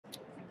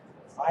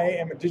I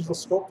am a digital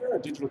sculptor, a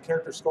digital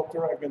character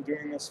sculptor. I've been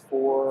doing this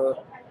for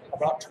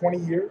about 20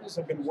 years.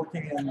 I've been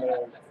working in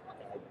the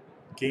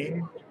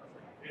game.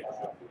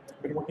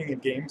 I've been working in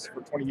games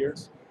for 20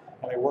 years,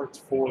 and I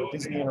worked for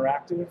Disney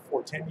Interactive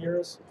for 10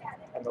 years.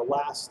 And the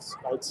last,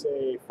 I'd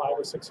say, 5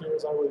 or 6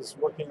 years, I was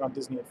working on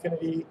Disney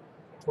Infinity,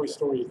 Toy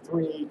Story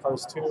 3,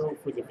 Cars 2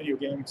 for the video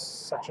games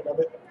section of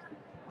it.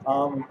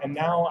 And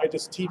now I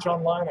just teach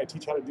online. I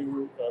teach how to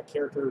do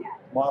character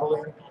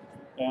modeling,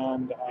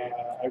 and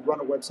I run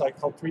a website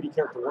called 3D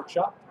Character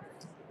Workshop.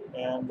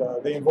 And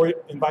they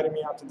invited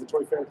me out to the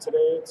Toy Fair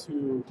today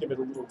to give it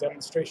a little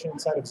demonstration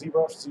inside of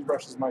ZBrush.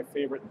 ZBrush is my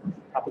favorite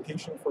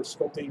application for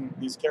sculpting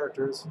these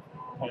characters.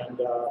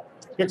 And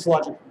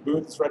Pixelogic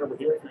booth is right over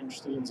here if you're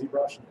interested in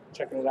ZBrush and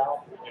checking it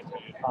out.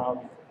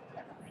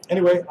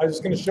 Anyway, I was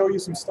just going to show you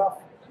some stuff,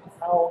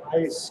 how I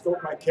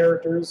sculpt my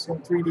characters in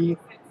 3D.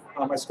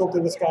 I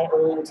sculpted this guy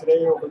earlier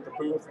today over at the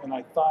booth, and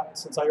I thought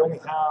since I only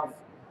have,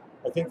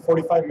 I think,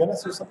 45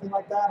 minutes or something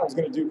like that, I was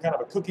going to do kind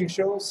of a cooking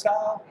show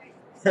style.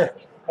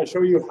 I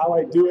show you how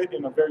I do it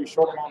in a very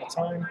short amount of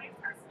time.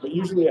 But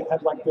usually a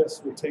head like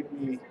this would take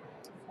me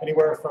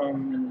anywhere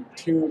from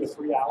 2 to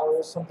 3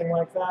 hours, something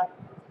like that.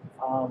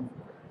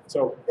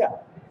 So yeah,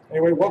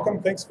 anyway,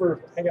 welcome. Thanks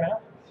for hanging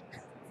out.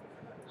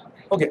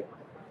 Okay.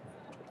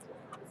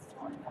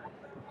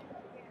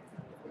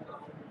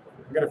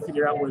 I've got to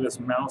figure out where this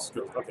mouse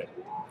goes. Okay.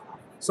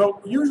 So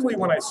usually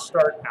when I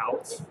start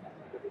out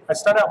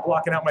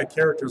blocking out my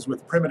characters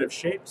with primitive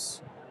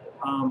shapes.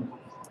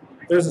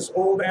 There's this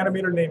old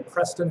animator named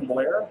Preston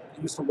Blair.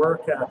 He used to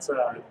work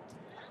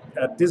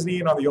at Disney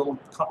and on the old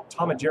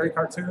Tom and Jerry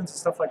cartoons and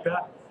stuff like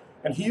that.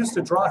 And he used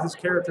to draw his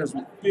characters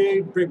with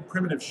big, big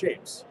primitive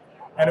shapes.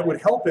 And it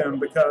would help him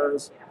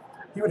because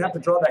he would have to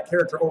draw that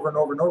character over and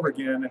over and over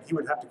again, and he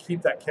would have to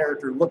keep that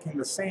character looking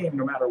the same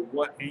no matter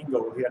what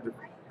angle he had to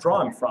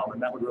draw him from,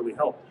 and that would really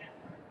help.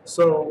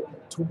 So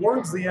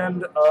towards the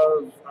end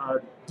of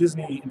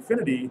Disney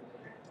Infinity,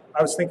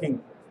 I was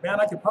thinking, man,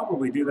 I could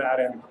probably do that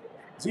in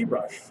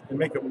ZBrush and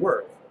make it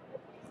work.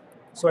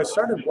 So I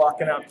started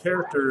blocking out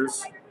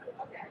characters.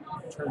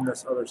 Turn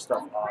this other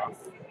stuff off.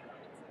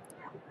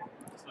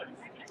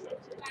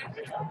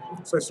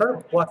 So I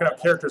started blocking out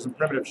characters in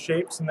primitive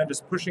shapes and then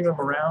just pushing them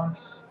around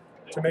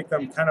to make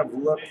them kind of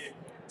look.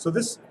 So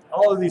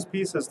all of these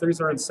pieces, these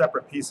are in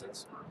separate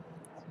pieces.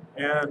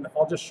 And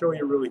I'll just show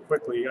you really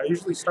quickly. I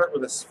usually start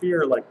with a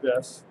sphere like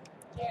this.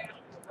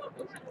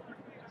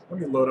 Let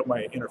me load up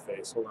my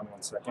interface. Hold on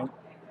one second.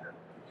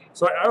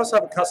 So I also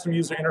have a custom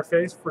user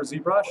interface for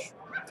ZBrush,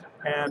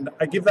 and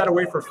I give that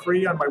away for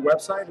free on my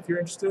website if you're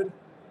interested.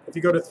 If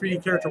you go to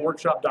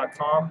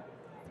 3dcharacterworkshop.com,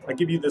 I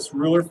give you this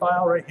ruler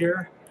file right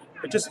here.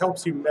 It just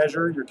helps you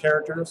measure your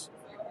characters,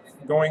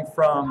 going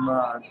from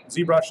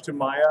ZBrush to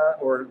Maya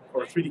or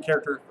 3D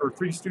Character or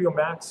 3D Studio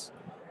Max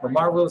or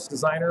Marvelous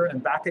Designer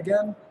and back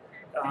again.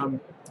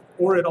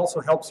 Or it also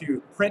helps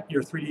you print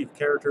your 3D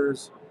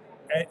characters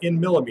in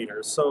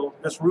millimeters. So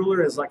this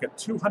ruler is like a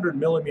 200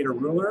 millimeter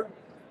ruler,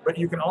 but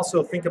you can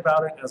also think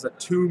about it as a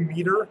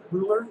 2-meter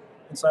ruler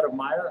inside of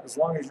Maya. As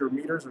long as your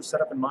meters are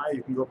set up in Maya,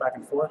 you can go back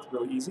and forth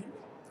really easy.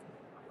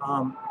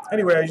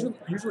 Anyway, I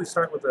usually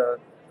start with a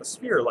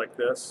sphere like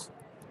this,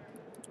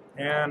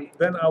 and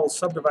then I will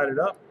subdivide it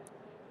up,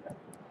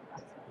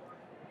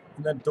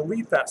 and then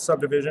delete that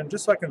subdivision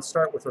just so I can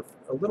start with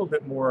a little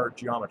bit more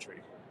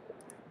geometry.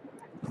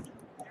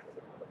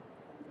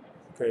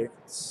 Okay,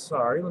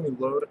 sorry, let me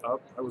load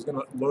up. I was going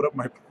to load up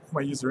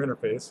my user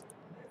interface.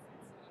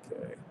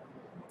 Okay.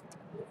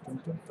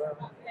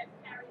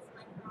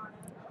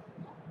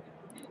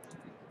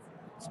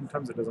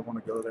 Sometimes it doesn't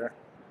want to go there.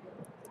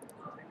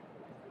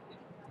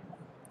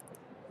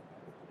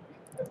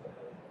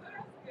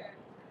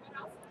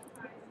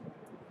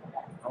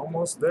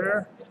 Almost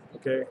there.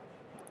 Okay.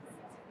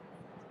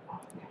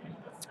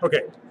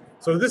 Okay,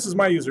 so this is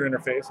my user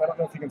interface. I don't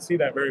know if you can see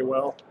that very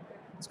well.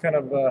 It's kind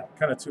of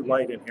too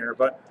light in here,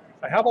 but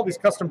I have all these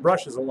custom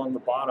brushes along the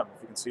bottom,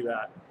 if you can see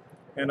that.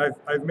 And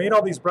I've made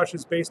all these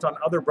brushes based on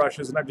other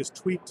brushes, and I've just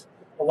tweaked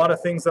a lot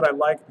of things that I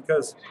like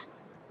because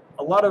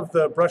a lot of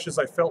the brushes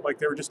I felt like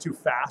they were just too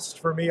fast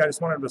for me. I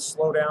just wanted them to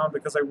slow down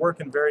because I work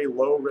in very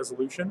low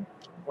resolution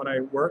when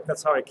I work.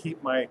 That's how I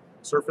keep my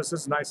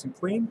surfaces nice and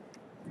clean.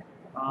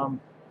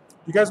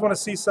 You guys want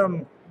to see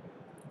some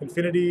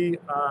Infinity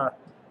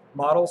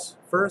models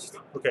first?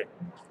 Okay.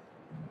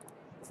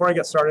 Before I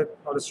get started,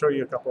 I'll just show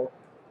you a couple.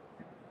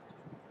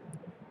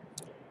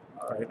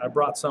 All right, I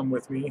brought some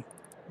with me.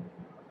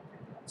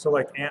 So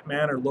like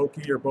Ant-Man or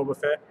Loki or Boba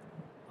Fett.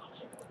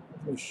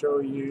 Let me show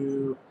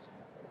you.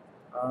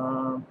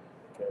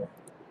 Okay.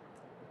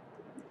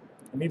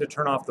 I need to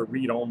turn off the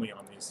read-only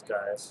on these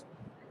guys.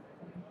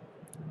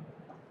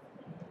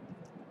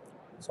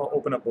 So I'll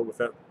open up Boba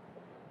Fett.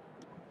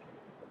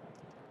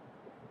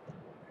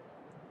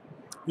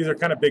 These are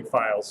kind of big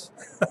files.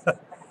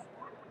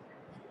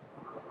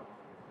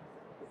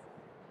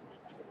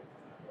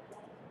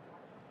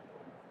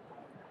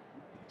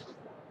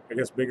 I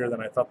guess bigger than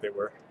I thought they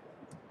were.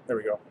 There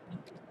we go.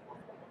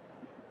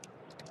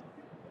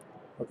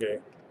 Okay.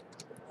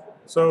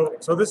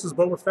 So this is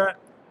Boba Fett.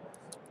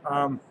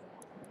 You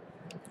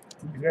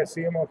guys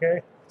see him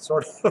okay?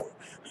 Sort of.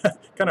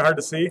 Kind of hard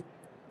to see.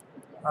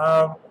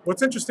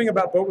 What's interesting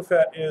about Boba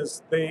Fett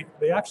is they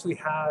actually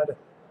had,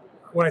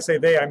 when I say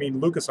they, I mean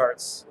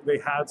LucasArts. They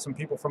had some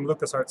people from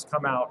LucasArts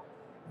come out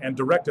and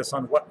direct us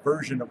on what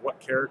version of what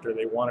character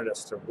they wanted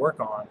us to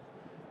work on.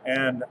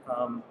 And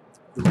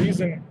the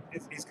reason,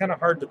 he's kind of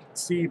hard to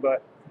see,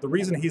 but the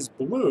reason he's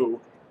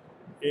blue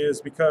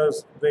is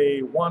because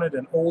they wanted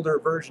an older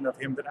version of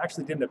him that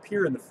actually didn't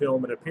appear in the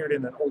film. It appeared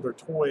in an older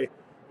toy. It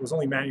was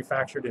only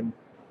manufactured in,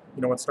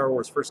 you know, when Star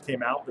Wars first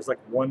came out, there's like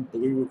one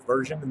blue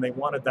version, and they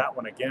wanted that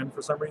one again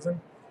for some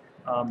reason.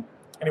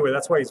 Anyway,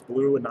 that's why he's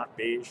blue and not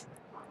beige.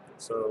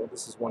 So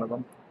this is one of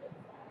them.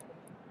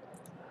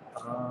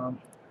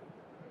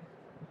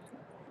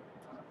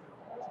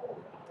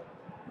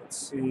 Let's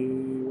see,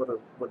 what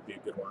would be a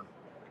good one?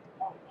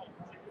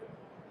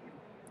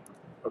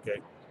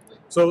 Okay,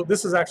 so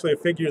this is actually a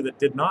figure that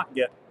did not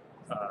get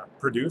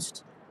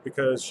produced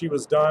because she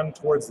was done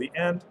towards the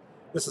end.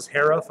 This is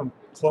Hera from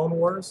Clone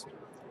Wars.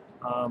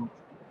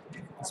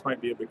 This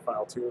might be a big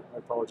file too, I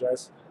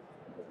apologize.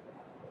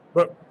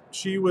 But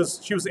she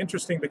was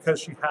interesting because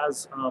she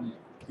has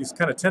these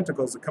kind of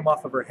tentacles that come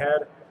off of her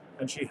head,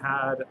 and she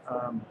had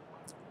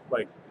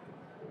like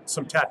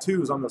some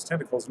tattoos on those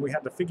tentacles, and we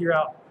had to figure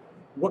out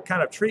what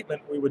kind of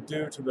treatment we would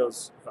do to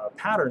those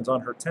patterns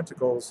on her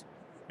tentacles,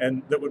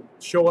 and that would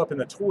show up in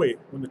the toy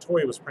when the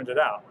toy was printed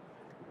out.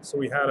 So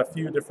we had a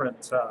few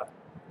different,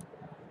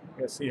 you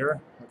guys see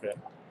her? Okay.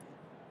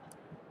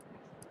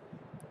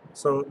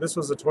 So this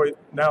was a toy.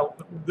 Now,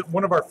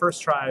 one of our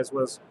first tries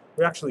was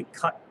we actually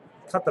cut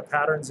the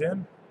patterns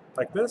in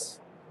like this,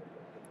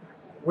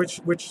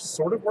 which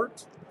sort of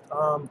worked.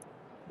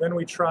 Then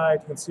we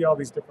tried, you can see all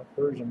these different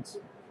versions.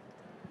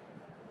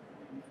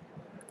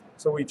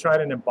 So we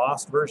tried an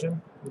embossed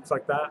version, looks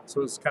like that.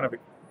 So it's kind of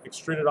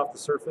extruded off the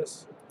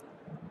surface.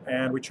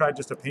 And we tried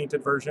just a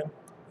painted version,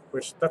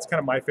 which that's kind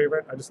of my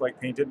favorite. I just like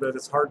painted, but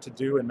it's hard to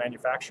do in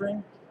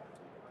manufacturing.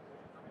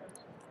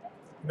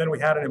 And then we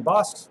had an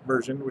embossed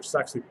version, which is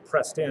actually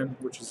pressed in,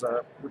 which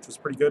was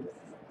pretty good.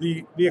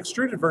 The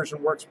extruded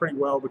version works pretty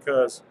well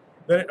because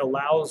then it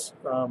allows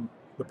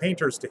the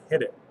painters to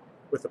hit it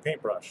with the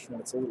paintbrush, and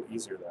it's a little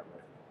easier that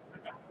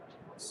way.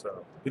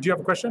 So, did you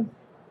have a question?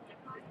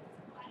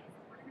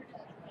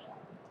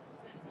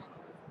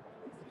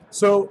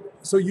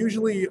 So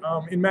usually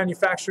in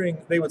manufacturing,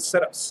 they would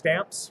set up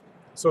stamps.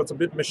 So it's a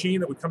bit machine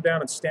that would come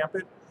down and stamp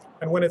it.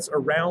 And when it's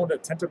around a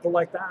tentacle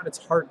like that, it's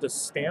hard to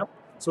stamp.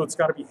 So it's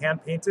got to be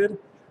hand painted.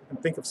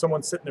 And think of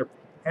someone sitting there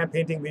hand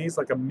painting these,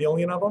 like a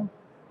million of them.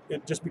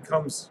 It just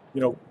becomes,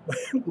 you know,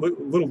 a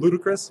little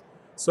ludicrous.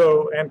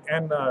 So and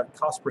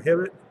cost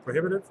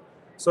prohibitive.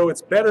 So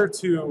it's better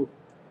to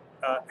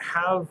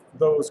have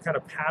those kind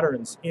of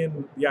patterns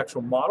in the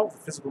actual model, the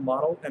physical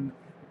model, and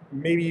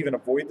maybe even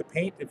avoid the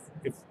paint if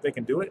they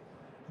can do it.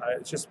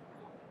 It's just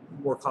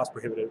more cost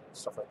prohibitive,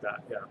 stuff like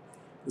that, yeah.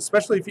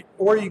 Especially if you,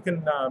 or you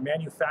can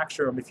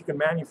manufacture them, if you can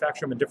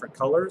manufacture them in different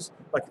colors,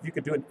 like if you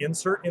could do an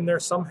insert in there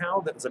somehow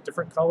that's a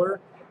different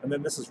color, and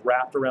then this is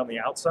wrapped around the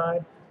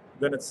outside,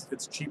 then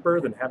it's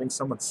cheaper than having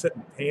someone sit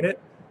and paint it.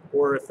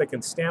 Or if they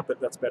can stamp it,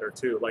 that's better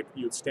too. Like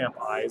you would stamp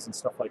eyes and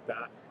stuff like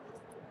that.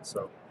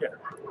 So, yeah.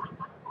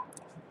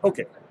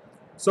 Okay,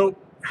 so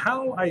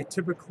how I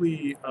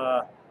typically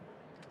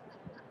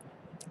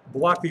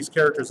block these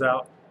characters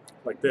out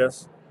like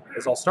this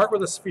is I'll start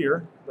with a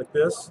sphere like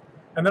this,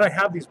 and then I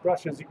have these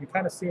brushes. You can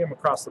kind of see them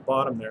across the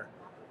bottom there.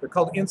 They're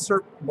called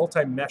insert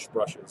multi-mesh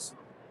brushes,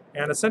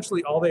 and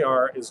essentially all they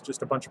are is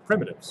just a bunch of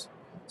primitives.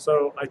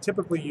 So I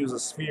typically use a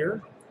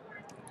sphere,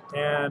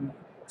 and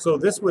so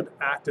this would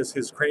act as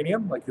his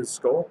cranium, like his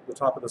skull, the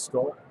top of the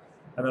skull,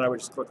 and then I would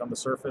just click on the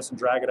surface and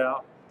drag it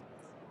out.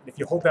 If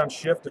you hold down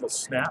shift, it'll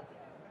snap,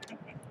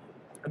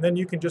 and then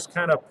you can just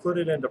kind of put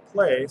it into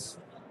place.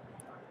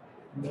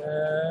 And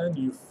then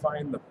you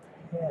find the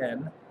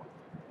pen.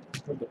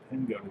 Where'd the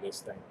pen go to this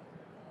thing?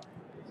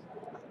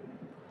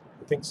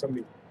 I think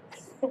somebody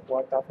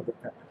walked off with the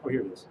pen. Oh,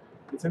 here it is.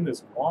 It's in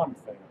this wand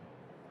thing.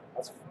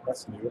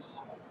 That's new.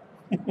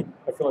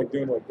 I feel like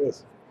doing it like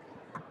this.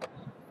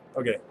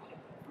 Okay.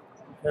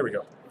 There we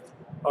go.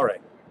 All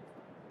right.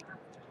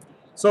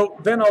 So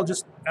then I'll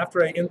just,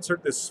 after I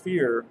insert this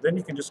sphere, then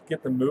you can just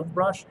get the move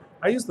brush.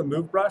 I use the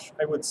move brush,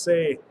 I would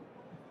say,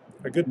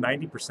 a good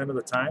 90% of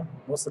the time.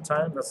 Most of the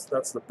time,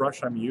 that's the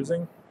brush I'm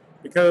using,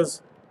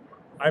 because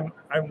I'm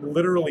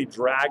literally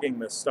dragging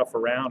this stuff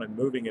around and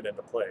moving it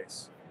into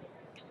place.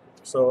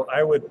 So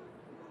I would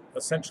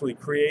essentially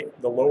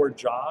create the lower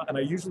jaw, and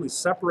I usually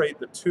separate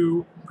the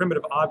two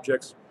primitive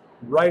objects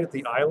right at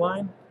the eye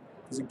line,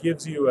 because it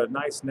gives you a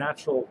nice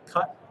natural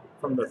cut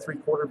from the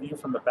 3/4 view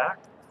from the back.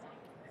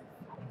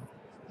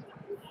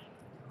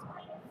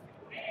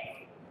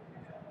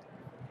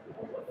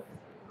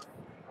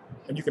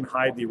 And you can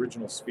hide the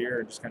original sphere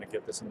and just kind of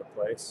get this into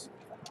place.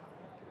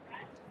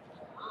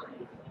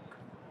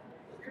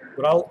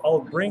 But I'll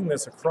bring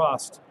this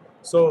across,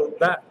 so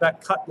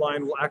that cut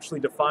line will actually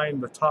define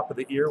the top of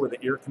the ear where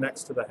the ear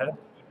connects to the head.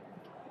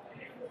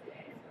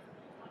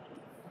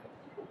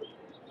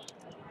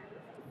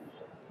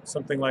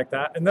 something like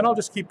that. And then I'll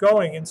just keep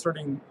going,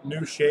 inserting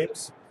new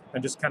shapes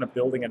and just kind of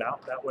building it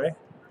out that way.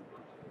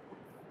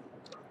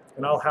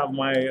 And I'll have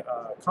my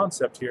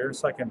concept here,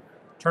 so I can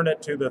turn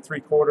it to the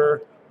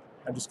 3/4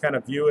 and just kind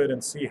of view it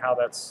and see how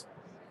that's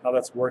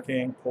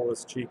working. Pull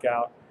this cheek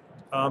out.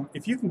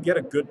 If you can get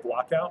a good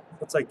block out,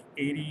 that's like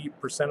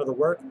 80% of the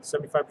work,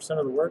 75%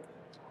 of the work.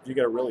 You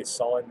get a really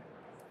solid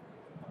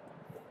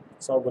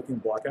looking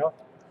block out.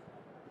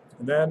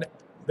 And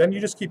then you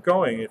just keep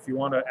going. If you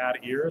want to add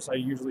ears, I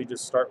usually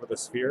just start with a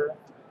sphere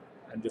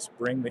and just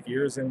bring the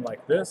ears in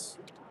like this.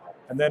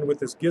 And then with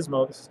this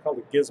gizmo, this is called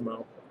a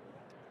gizmo,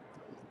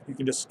 you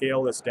can just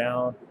scale this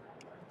down,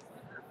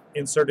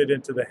 insert it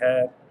into the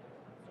head,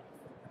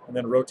 and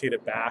then rotate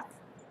it back.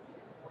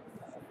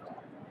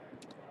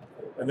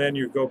 And then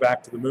you go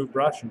back to the move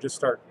brush and just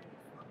start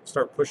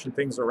pushing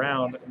things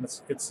around. And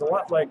it's a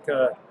lot like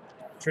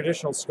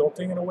traditional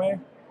sculpting in a way.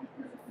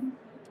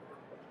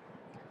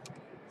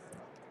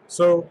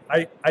 So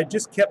I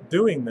just kept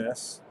doing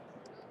this,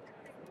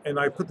 and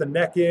I put the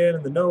neck in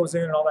and the nose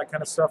in and all that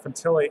kind of stuff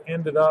until I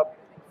ended up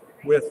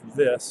with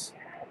this.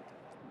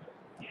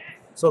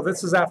 So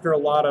this is after a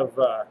lot of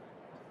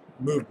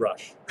move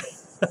brush,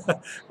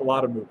 a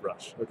lot of move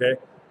brush, okay?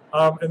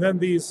 And then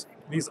these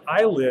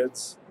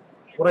eyelids,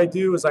 what I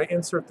do is I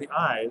insert the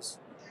eyes.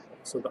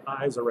 So the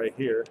eyes are right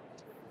here.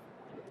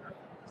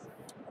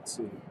 Let's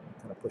see,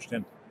 kind of pushed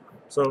in.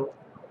 So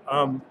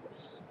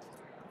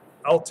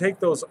I'll take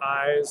those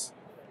eyes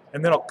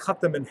and then I'll cut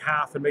them in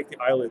half and make the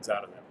eyelids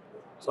out of them.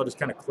 So I'll just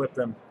kind of clip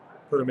them,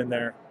 put them in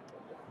there.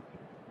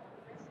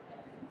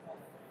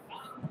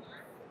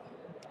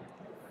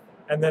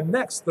 And then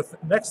next, the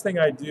next thing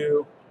I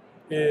do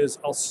is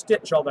I'll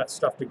stitch all that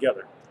stuff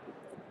together.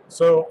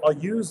 So I'll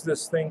use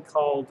this thing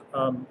called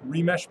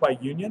Remesh by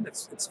Union.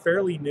 It's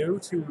fairly new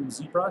to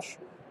ZBrush.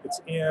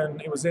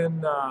 It was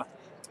in I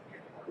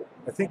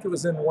think it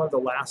was in one of the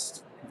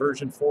last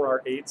version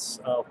 4R8s,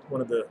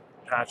 one of the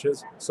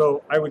patches.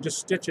 So I would just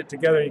stitch it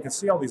together. You can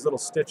see all these little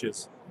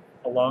stitches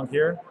along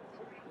here.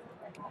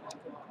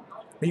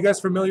 Are you guys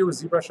familiar with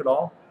ZBrush at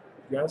all?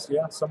 You guys,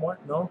 yeah,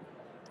 somewhat? No?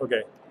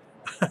 Okay.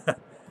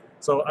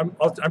 So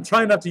I'm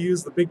trying not to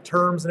use the big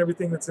terms and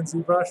everything that's in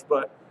ZBrush,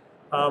 but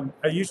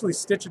I usually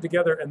stitch it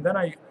together, and then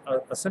I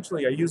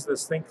essentially use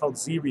this thing called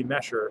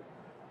Z-Remesher,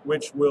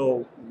 which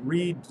will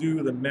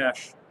redo the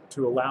mesh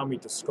to allow me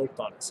to sculpt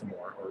on it some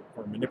more,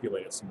 or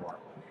manipulate it some more.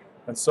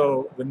 And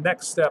so the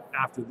next step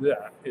after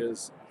that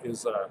is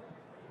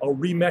I'll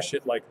remesh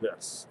it like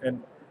this,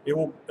 and it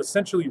will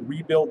essentially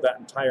rebuild that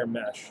entire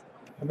mesh.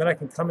 And then I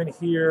can come in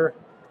here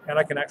and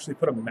I can actually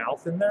put a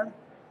mouth in there.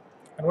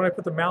 And when I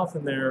put the mouth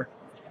in there,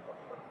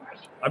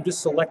 I'm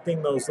just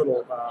selecting those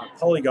little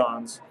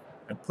polygons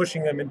and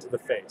pushing them into the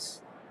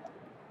face.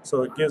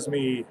 So it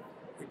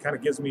kind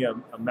of gives me a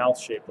mouth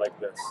shape like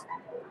this.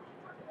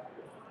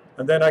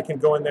 And then I can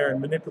go in there and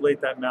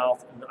manipulate that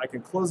mouth, and I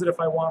can close it if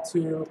I want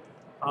to.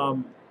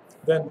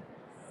 Then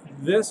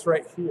this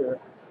right here,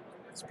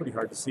 it's pretty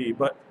hard to see,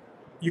 but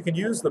you can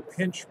use the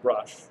pinch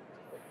brush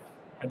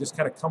and just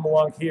kind of come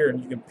along here,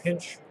 and you can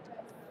pinch.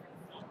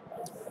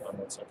 Hold on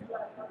 1 second. I'm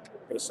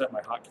going to set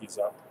my hotkeys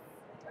up.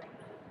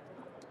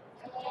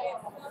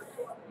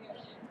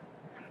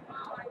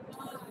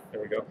 There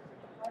we go.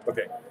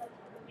 Okay.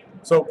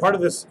 So part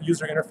of this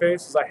user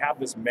interface is I have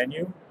this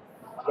menu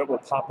that will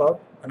pop up,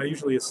 and I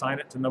usually assign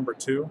it to number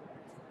 2,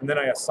 and then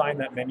I assign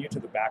that menu to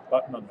the back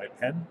button on my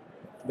pen.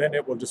 Then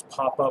it will just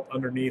pop up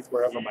underneath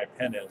wherever my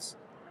pen is.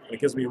 And it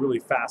gives me really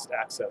fast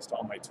access to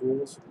all my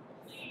tools,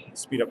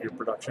 speed up your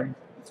production.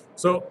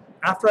 So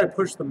after I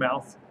push the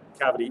mouth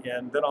cavity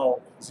in, then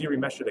I'll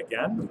Z-remesh it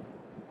again.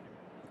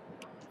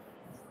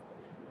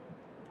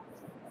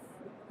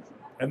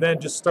 And then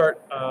just start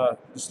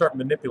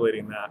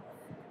manipulating that.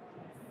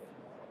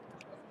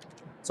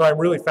 So I'm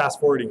really fast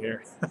forwarding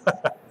here.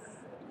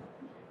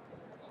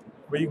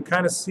 But you can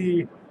kind of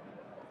see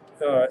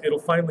it'll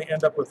finally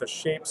end up with a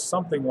shape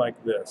something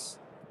like this.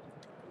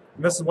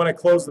 And this is when I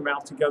close the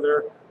mouth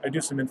together. I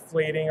do some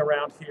inflating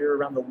around here,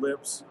 around the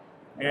lips,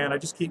 and I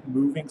just keep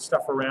moving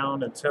stuff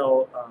around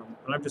until,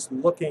 and I'm just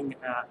looking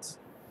at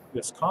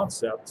this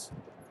concept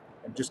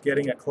and just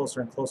getting it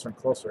closer and closer and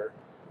closer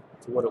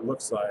to what it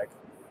looks like.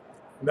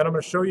 And then I'm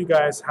going to show you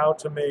guys how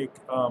to make,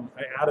 I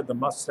added the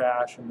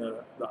mustache and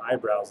the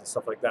eyebrows and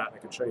stuff like that, and I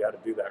can show you how to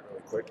do that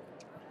really quick.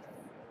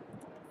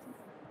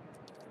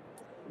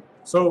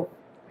 So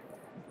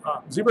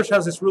ZBrush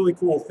has this really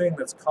cool thing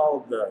that's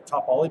called the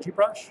topology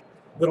brush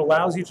that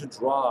allows you to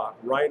draw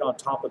right on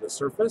top of the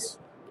surface.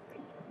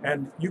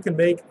 And you can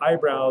make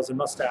eyebrows and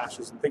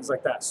mustaches and things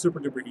like that super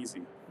duper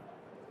easy.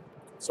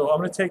 So I'm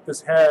going to take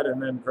this head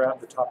and then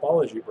grab the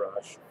topology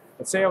brush.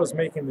 Let's say I was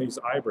making these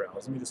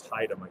eyebrows. Let me just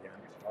hide them again.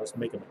 I'll just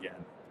make them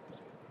again.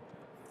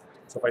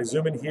 So if I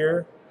zoom in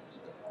here,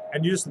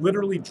 and you just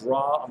literally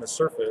draw on the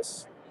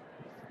surface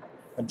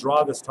and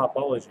draw this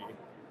topology,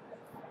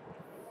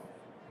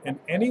 and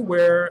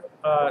anywhere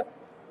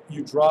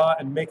you draw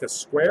and make a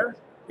square,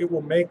 it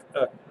will make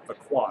a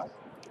quad.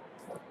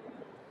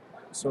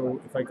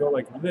 So if I go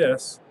like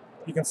this,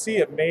 you can see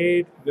it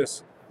made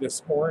this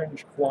this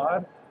orange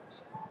quad,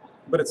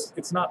 but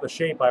it's not the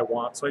shape I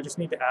want, so I just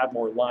need to add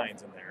more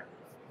lines in there.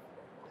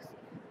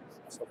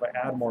 So if I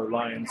add more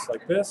lines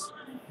like this,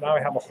 now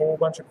I have a whole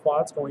bunch of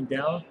quads going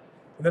down.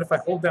 And then if I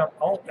hold down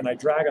Alt and I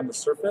drag on the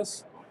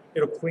surface,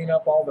 it'll clean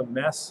up all the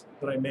mess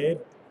that I made.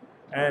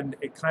 And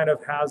it kind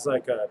of has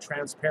like a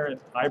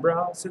transparent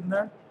eyebrow sitting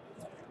there.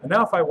 And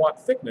now if I want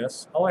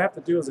thickness, all I have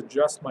to do is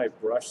adjust my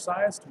brush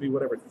size to be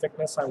whatever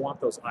thickness I want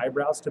those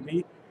eyebrows to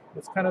be.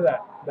 It's kind of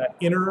that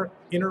inner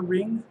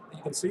ring that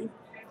you can see.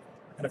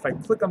 And if I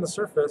click on the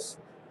surface,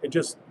 it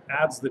just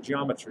adds the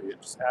geometry.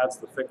 It just adds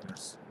the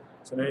thickness.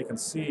 So now you can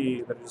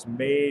see that it just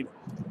made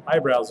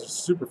eyebrows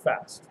just super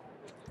fast.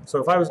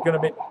 So if I was going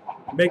to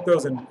make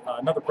those in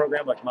another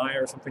program like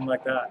Maya or something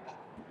like that,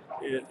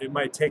 it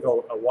might take a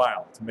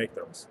while to make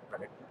those,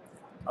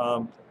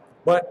 right?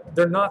 But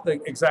they're not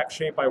the exact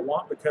shape I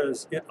want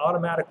because it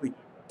automatically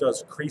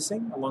does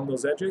creasing along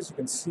those edges. You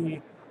can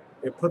see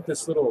it put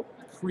this little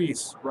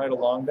crease right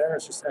along there.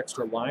 It's just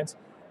extra lines.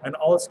 And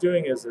all it's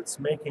doing is it's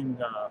making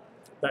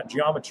that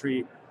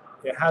geometry.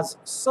 It has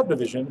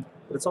subdivision,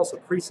 but it's also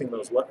creasing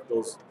those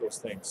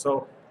things.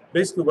 So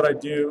basically what I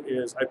do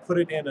is I put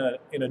it in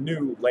a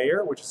new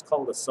layer, which is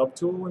called a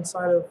subtool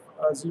inside of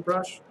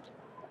ZBrush.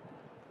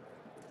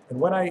 And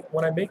when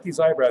I make these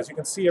eyebrows, you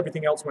can see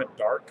everything else went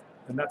dark,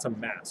 and that's a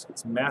mask.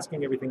 It's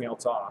masking everything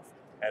else off,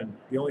 and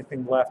the only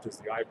thing left is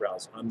the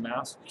eyebrows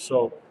unmasked.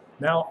 So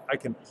now I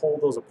can pull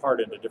those apart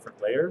into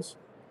different layers.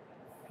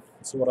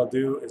 So what I'll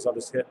do is I'll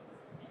just hit,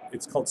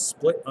 it's called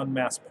split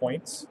unmask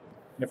points,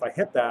 and if I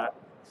hit that,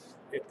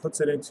 it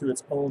puts it into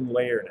its own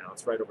layer now.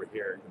 It's right over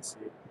here. You can see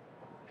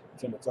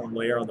it's in its own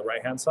layer on the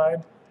right-hand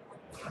side.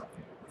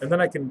 And then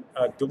I can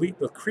delete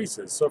the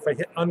creases. So if I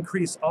hit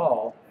uncrease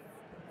all,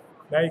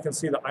 now you can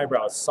see the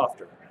eyebrow is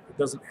softer. It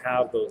doesn't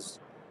have those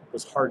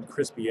hard,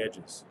 crispy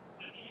edges.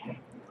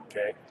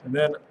 Okay, and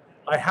then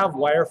I have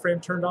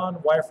wireframe turned on.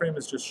 Wireframe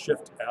is just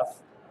Shift F.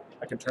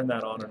 I can turn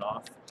that on and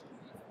off.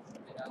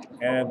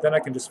 And then I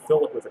can just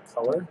fill it with a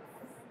color.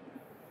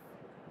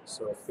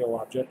 So fill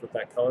object with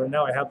that color.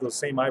 Now I have those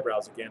same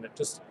eyebrows again.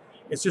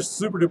 It's just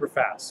super duper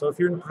fast. So if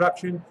you're in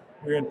production,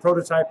 you're in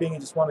prototyping, you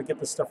just want to get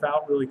this stuff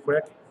out really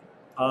quick,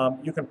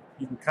 you can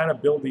kind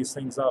of build these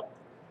things up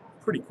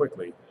pretty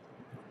quickly.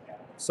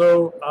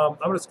 So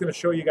I'm just going to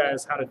show you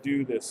guys how to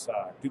do this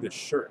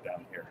shirt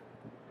down here.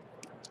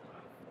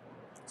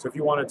 So if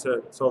you wanted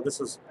to, so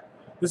this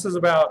is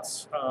about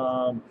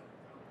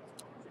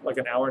like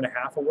an hour and a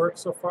half of work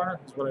so far.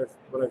 Is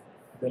what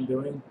I've been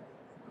doing.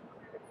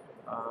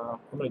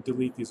 I'm going to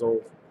delete these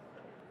old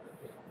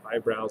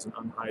eyebrows and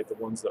unhide the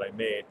ones that I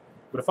made.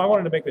 But if I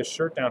wanted to make this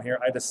shirt down here,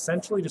 I'd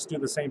essentially just do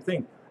the same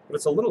thing. But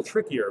it's a little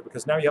trickier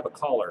because now you have a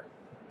collar.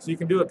 So you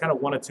can do it kind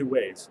of one of two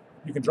ways.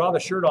 You can draw the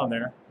shirt on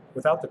there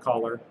without the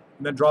collar,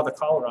 and then draw the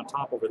collar on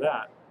top over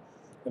that.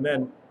 And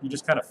then you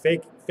just kind of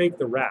fake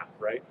the wrap,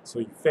 right? So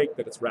you fake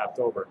that it's wrapped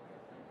over.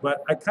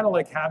 But I kind of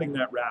like having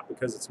that wrap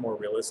because it's more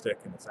realistic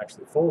and it's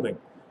actually folding.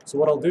 So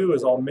what I'll do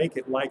is I'll make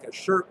it like a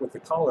shirt with the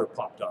collar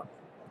popped up.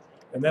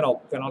 And then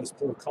I'll just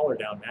pull the collar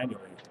down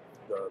manually,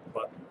 the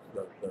button,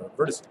 the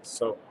vertices.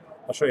 So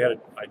I'll show you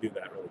how I do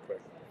that really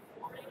quick.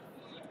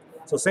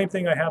 So same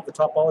thing, I have the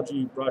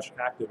topology brush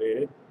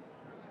activated.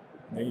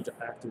 I need to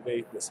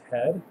activate this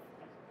head.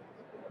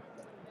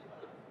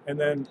 And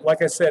then,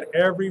 like I said,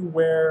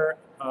 everywhere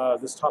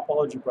this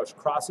topology brush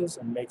crosses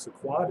and makes a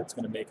quad, it's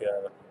going to make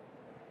a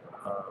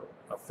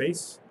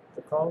face,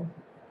 they're called.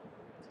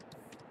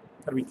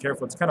 Got to be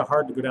careful. It's kind of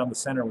hard to go down the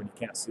center when you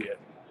can't see it.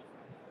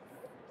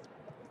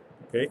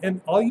 Okay,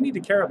 and all you need to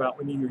care about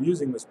when you're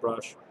using this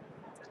brush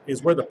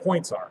is where the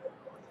points are.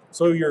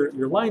 So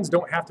your lines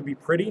don't have to be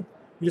pretty.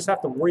 You just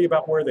have to worry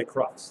about where they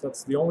cross.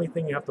 That's the only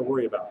thing you have to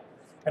worry about.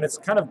 And it's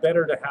kind of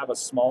better to have a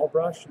small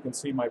brush. You can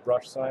see my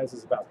brush size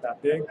is about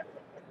that big.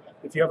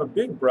 If you have a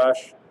big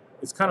brush,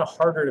 it's kind of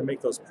harder to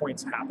make those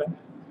points happen.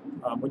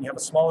 When you have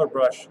a smaller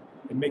brush,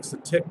 it makes the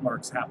tick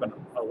marks happen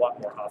a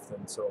lot more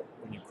often. So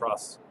when you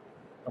cross,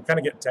 I'm kind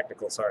of getting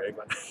technical, sorry,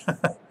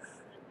 but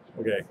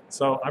okay.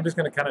 So I'm just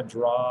going to kind of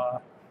draw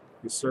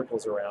these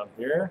circles around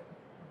here.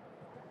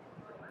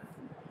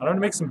 I'm going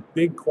to make some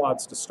big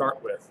quads to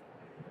start with,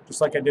 just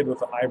like I did with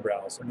the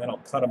eyebrows, and then I'll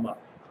cut them up.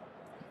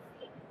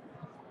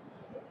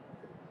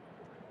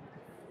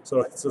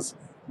 So it's just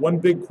one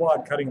big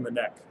quad cutting the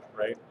neck,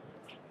 right?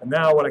 And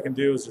now what I can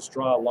do is just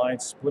draw a line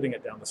splitting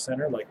it down the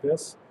center like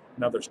this.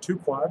 Now there's two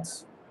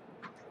quads,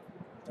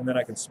 and then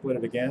I can split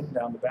it again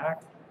down the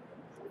back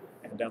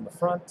and down the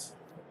front,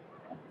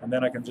 and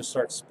then I can just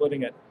start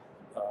splitting it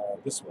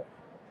this way.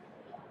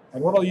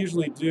 And what I'll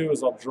usually do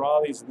is I'll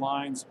draw these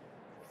lines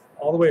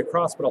all the way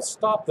across, but I'll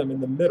stop them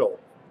in the middle,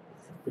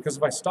 because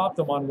if I stop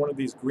them on one of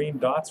these green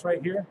dots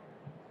right here,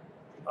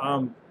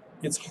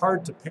 it's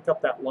hard to pick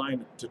up that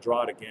line to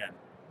draw it again.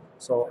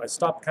 So I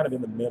stop kind of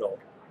in the middle,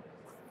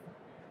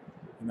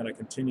 and then I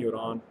continue it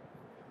on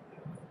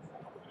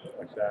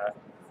like that.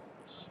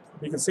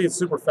 You can see it's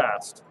super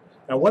fast.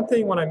 Now one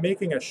thing when I'm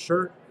making a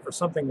shirt or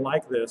something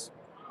like this,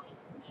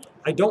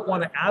 I don't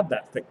want to add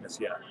that thickness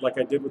yet, like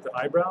I did with the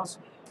eyebrows,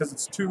 because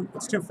it's too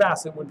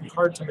fast. It would be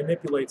hard to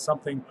manipulate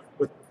something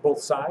with both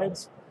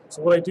sides.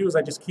 So what I do is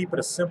I just keep it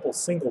a simple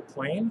single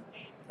plane,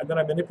 and then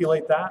I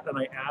manipulate that and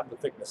I add the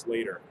thickness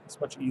later. It's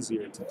much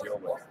easier to deal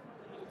with.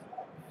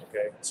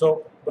 Okay,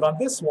 so, but on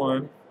this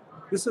one,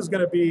 this is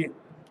going to be,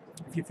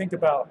 if you think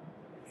about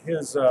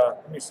his,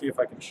 let me see if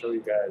I can show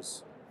you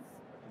guys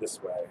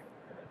this way.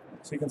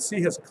 So you can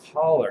see his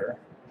collar.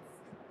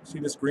 See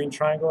this green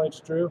triangle I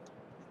just drew?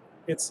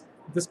 This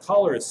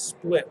collar is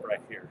split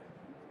right here,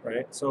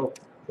 right? So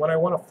when I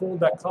want to fold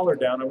that collar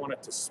down, I want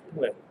it to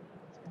split.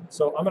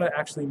 So I'm going to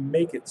actually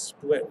make it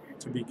split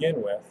to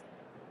begin with.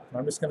 And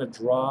I'm just going to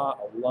draw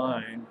a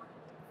line,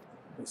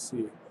 let's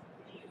see,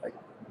 like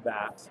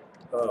that.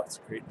 Oh, it's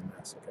creating a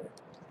mess, okay.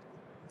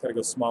 Got to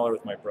go smaller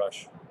with my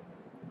brush.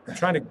 I'm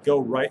trying to go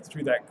right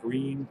through that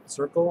green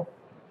circle.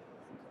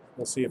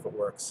 We'll see if it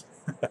works.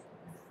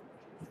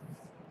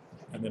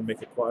 And then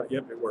make it quad.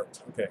 Yep, it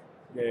worked. Okay,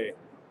 yay.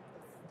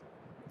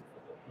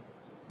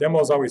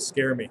 Demos always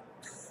scare me.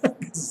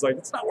 It's like,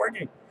 it's not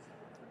working.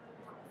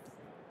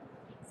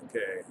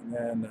 Okay, and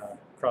then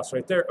cross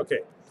right there. Okay,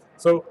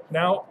 so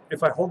now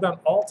if I hold down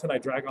Alt and I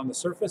drag on the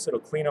surface, it'll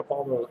clean up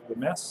all the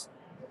mess,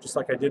 just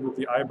like I did with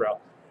the eyebrow.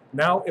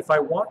 Now, if I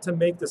want to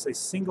make this a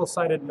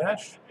single-sided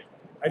mesh,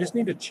 I just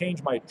need to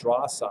change my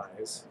draw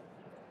size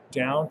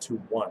down to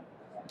 1.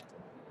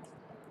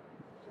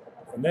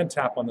 And then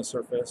tap on the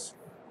surface,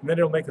 and then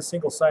it'll make a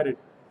single-sided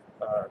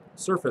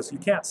surface. You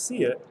can't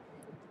see it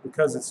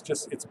because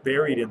it's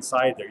buried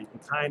inside there. You can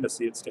kind of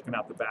see it sticking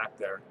out the back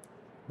there.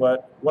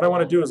 But what I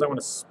want to do is I want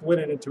to split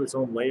it into its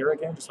own layer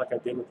again, just like I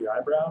did with the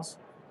eyebrows.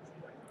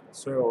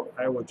 So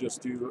I will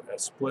just do a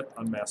split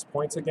unmasked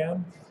points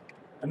again.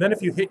 And then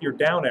if you hit your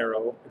down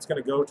arrow, it's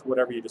going to go to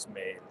whatever you just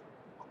made.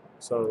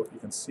 So you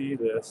can see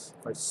this,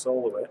 if I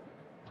solo it.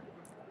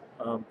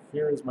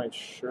 Here is my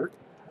shirt.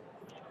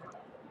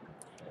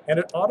 And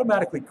it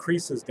automatically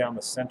creases down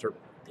the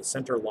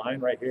center line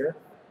right here.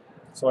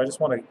 So I just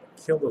want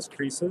to kill those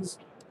creases.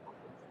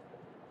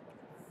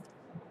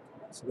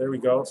 So there we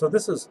go. So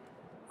this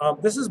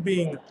is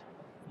being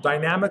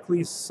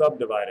dynamically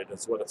subdivided,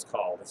 is what it's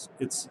called.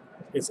 It's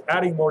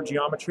adding more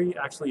geometry,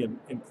 actually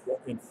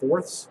in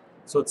fourths.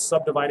 So it's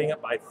subdividing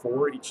it by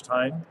 4 each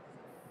time.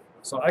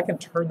 So I can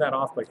turn that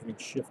off by hitting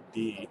Shift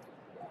D,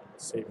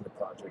 saving the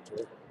project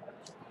here.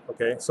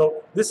 Okay,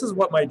 so this is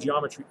what my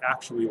geometry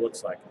actually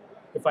looks like.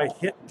 If I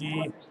hit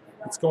D,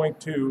 it's going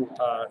to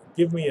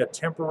give me a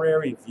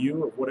temporary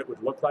view of what it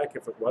would look like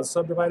if it was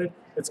subdivided.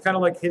 It's kind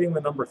of like hitting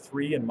the number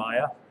 3 in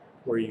Maya,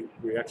 where you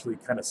actually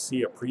kind of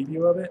see a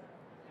preview of it.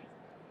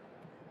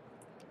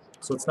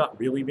 So it's not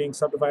really being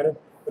subdivided.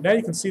 But now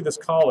you can see this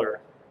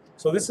collar.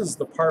 So this is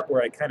the part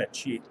where I kind of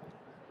cheat.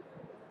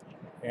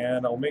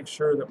 And I'll make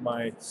sure that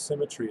my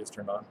symmetry is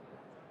turned on.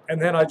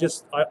 And then I'll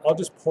just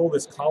pull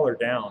this collar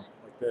down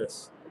like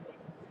this.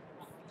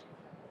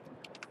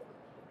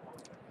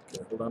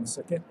 Okay, hold on a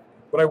second.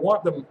 But I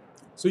want them,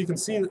 so you can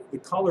see that the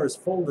collar is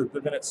folded,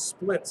 but then it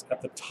splits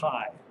at the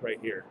tie right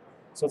here.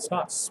 So it's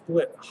not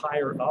split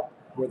higher up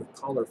where the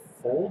collar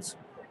folds.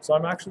 So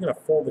I'm actually going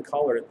to fold the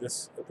collar at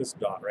this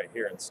dot right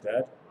here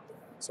instead.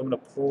 So I'm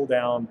going to pull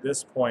down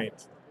this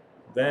point,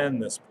 then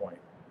this point,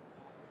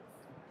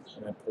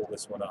 and then pull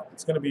this one up.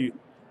 It's going to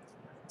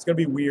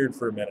be weird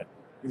for a minute.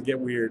 It's going to get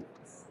weird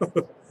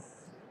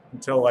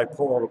until I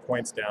pull all the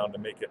points down to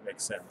make it make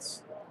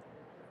sense.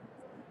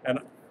 And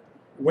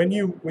when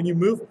you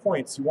move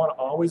points, you want to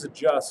always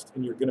adjust,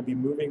 and you're going to be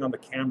moving on the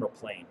camera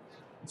plane.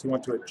 So you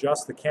want to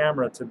adjust the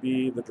camera to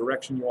be the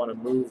direction you want to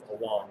move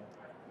along,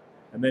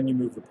 and then you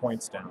move the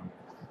points down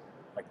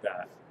like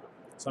that.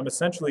 So I'm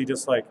essentially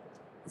just like,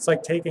 it's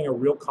like taking a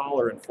real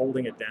collar and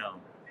folding it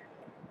down.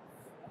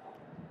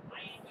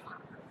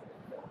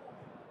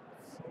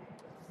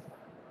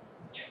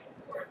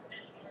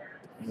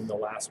 And then the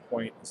last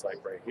point is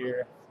like right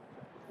here,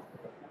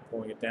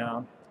 pulling it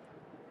down.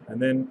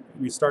 And then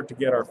we start to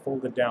get our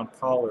folded down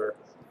collar,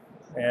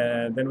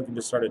 and then we can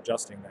just start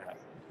adjusting that.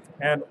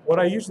 And what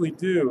I usually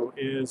do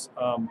is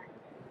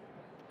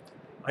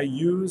I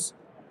use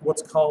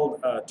what's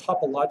called a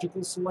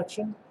topological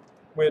selection,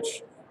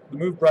 which the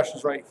move brush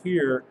is right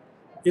here.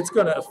 It's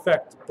going to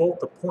affect both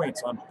the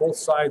points on both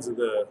sides of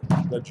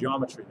the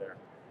geometry there.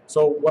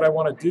 So what I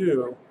want to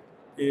do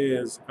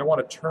is I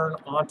want to turn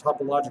on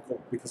topological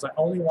because I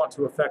only want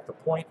to affect the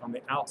point on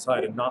the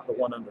outside and not the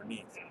one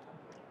underneath.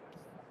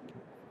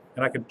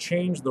 And I can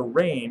change the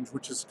range,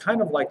 which is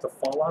kind of like the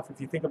fall off.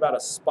 If you think about a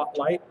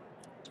spotlight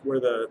where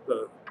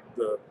the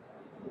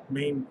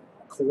main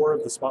core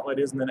of the spotlight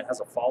is, and then it has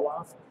a fall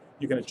off,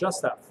 you can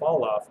adjust that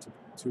fall off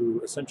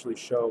to essentially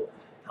show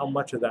how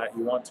much of that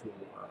you want to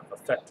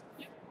affect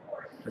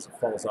as it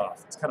falls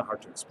off. It's kind of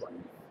hard to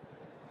explain.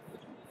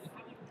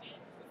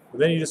 But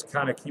then you just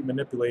kind of keep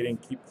manipulating,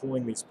 keep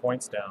pulling these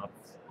points down.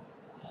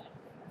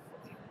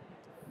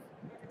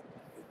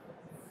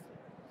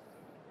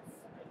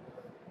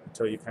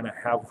 Until you kind of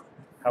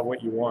have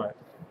what you want.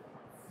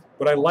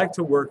 But I like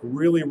to work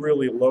really,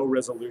 really low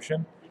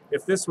resolution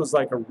If this was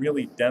like a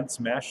really dense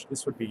mesh,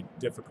 this would be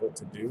difficult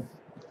to do.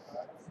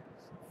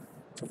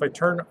 So if I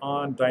turn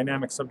on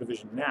dynamic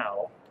subdivision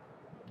now,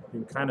 you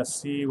can kind of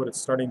see what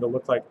it's starting to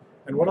look like.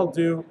 And what I'll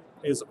do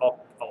is I'll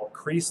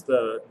crease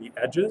the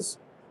edges,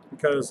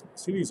 because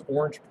see these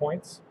orange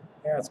points?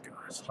 Yeah,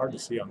 it's hard to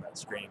see on that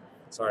screen,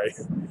 sorry.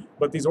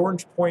 But these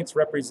orange points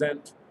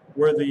represent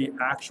where the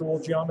actual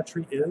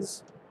geometry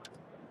is.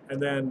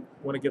 And then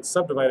when it gets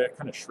subdivided, it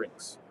kind of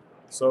shrinks.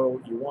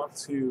 So you want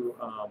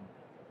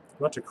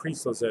to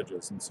crease those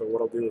edges. And so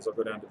what I'll do is I'll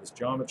go down to this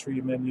geometry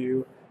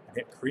menu and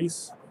hit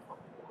crease,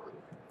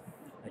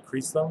 and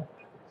crease them.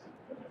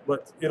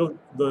 But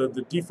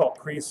the default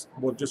crease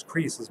will just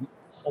crease as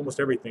almost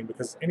everything,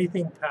 because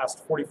anything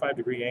past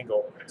 45-degree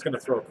angle is going to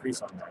throw a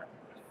crease on there.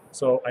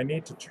 So I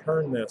need to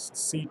turn this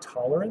C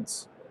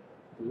tolerance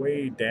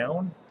way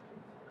down.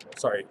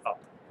 Sorry,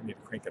 up. I need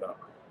to crank it up.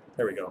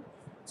 There we go.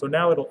 So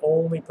now it'll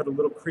only put a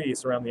little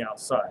crease around the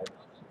outside.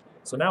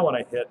 So now when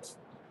I hit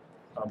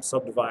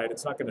subdivide,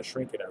 it's not going to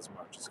shrink it as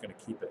much. It's going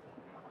to keep it.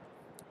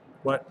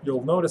 But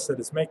you'll notice that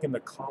it's making the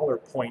collar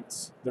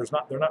points. They're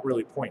not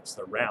really points.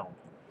 They're round.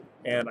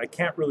 And I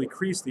can't really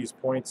crease these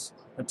points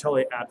until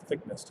I add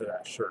thickness to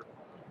that shirt.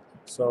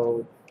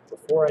 So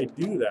before I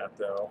do that,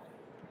 though,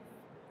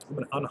 I'm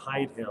going to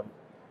unhide him,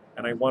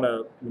 and I want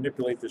to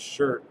manipulate this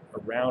shirt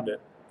around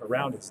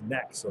his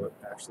neck, so it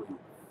actually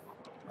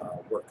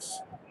works.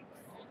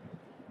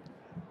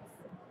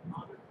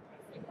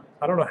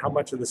 I don't know how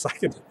much of this I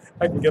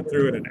can get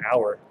through in an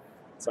hour.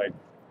 It's like,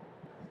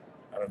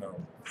 I don't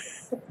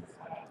know,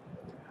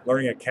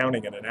 learning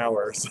accounting in an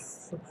hour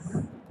is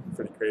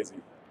pretty crazy.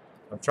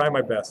 I'm trying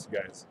my best, you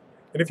guys.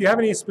 And if you have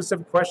any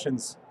specific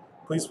questions,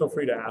 please feel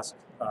free to ask.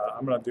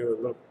 I'm going to do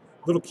a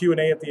little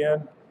Q&A at the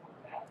end.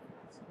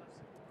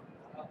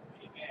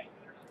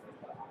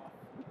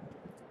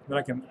 Then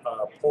I can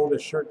pull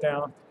this shirt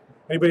down.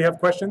 Anybody have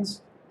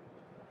questions?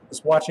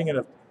 Just watching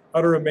in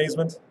utter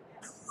amazement.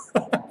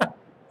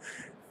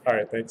 All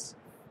right, thanks.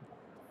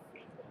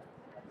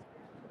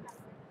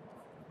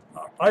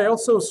 I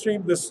also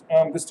stream this.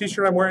 This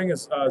T-shirt I'm wearing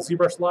is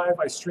ZBrush Live.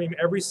 I stream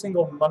every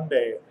single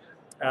Monday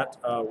at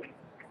I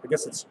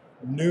guess it's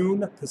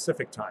noon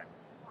Pacific time.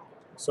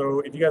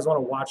 So if you guys want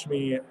to watch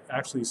me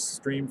actually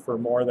stream for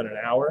more than an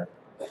hour,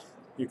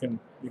 you can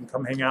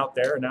come hang out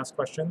there and ask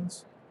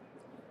questions.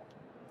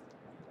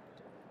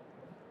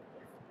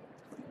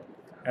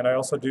 And I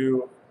also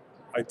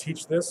I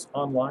teach this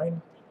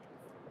online.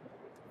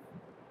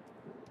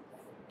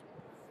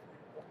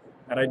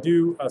 And I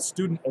do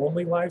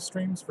student-only live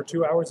streams for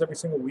 2 hours every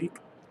single week.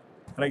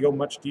 And I go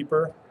much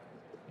deeper.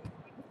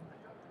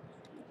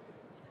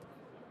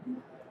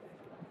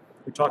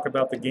 We talk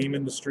about the game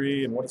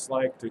industry and what it's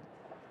like to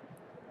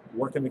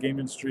work in the game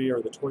industry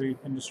or the toy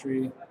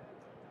industry.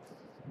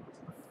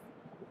 I'm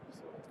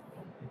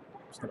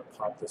just going to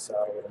pop this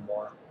out a little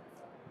more.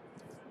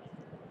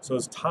 So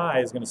his tie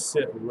is going to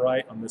sit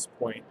right on this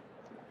point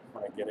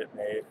when I get it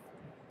made.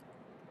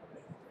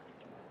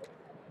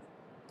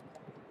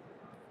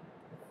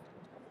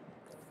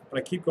 But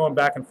I keep going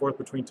back and forth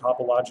between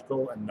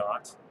topological and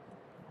not,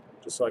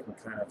 just so I can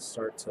kind of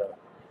start to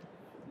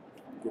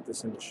get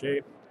this into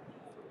shape.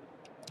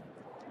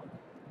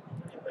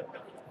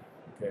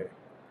 Okay.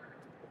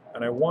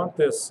 And I want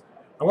this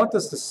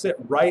to sit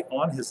right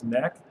on his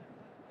neck,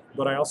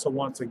 but I also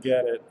want to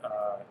get it,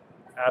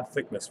 add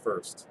thickness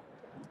first.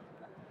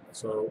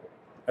 So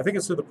I think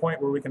it's to the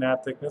point where we can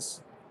add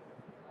thickness.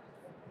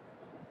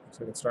 So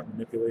I can start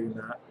manipulating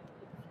that.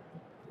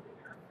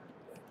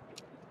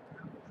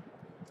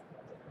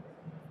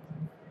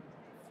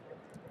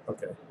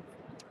 Okay.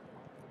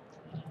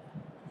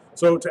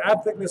 So to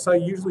add thickness, I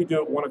usually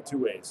do it one of two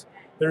ways.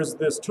 There's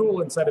this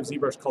tool inside of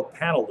ZBrush called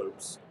panel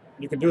loops.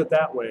 You can do it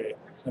that way,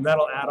 and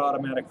that'll add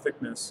automatic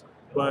thickness.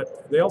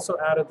 But they also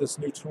added this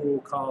new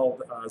tool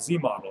called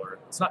ZModeler.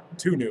 It's not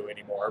too new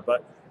anymore,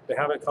 but they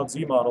have it called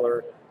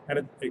ZModeler,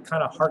 and it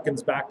kind of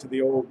harkens back to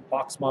the old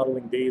box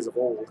modeling days of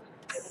old.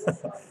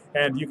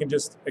 And you can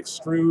just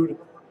extrude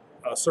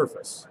a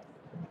surface.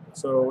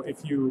 So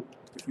if you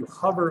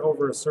hover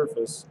over a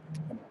surface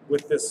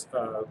with this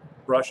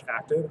brush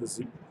active,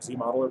 the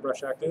ZModeler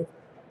brush active,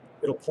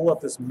 it'll pull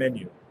up this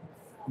menu.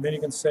 And then you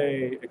can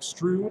say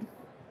extrude,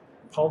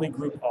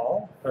 polygroup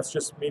all. That's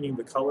just meaning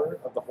the color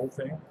of the whole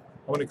thing.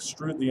 I want to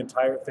extrude the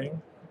entire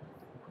thing.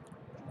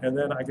 And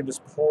then I can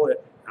just pull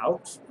it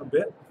out a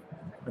bit,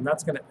 and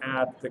that's going to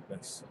add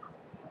thickness.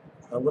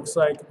 It looks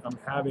like I'm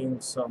having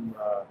some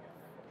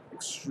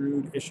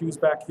extrude issues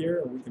back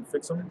here, and we can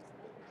fix them.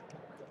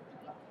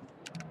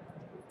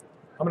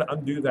 I'm going to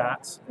undo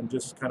that and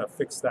just kind of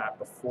fix that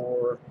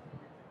before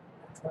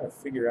I'm trying to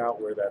figure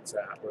out where that's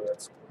at, where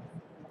that's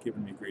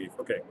giving me grief.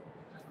 Okay.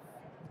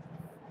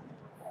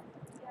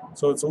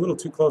 So it's a little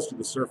too close to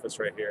the surface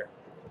right here.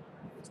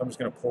 So I'm just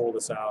going to pull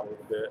this out a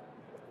little bit.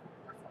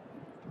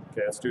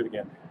 Okay, let's do it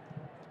again.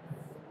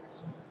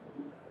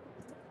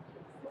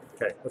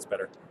 Okay, that's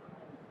better.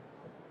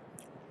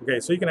 Okay,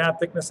 so you can add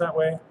thickness that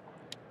way.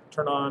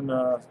 Turn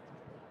on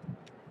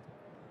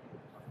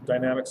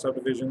dynamic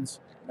subdivisions.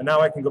 And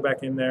now I can go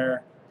back in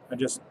there and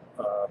just,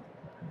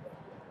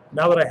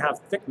 now that I have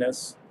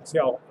thickness, see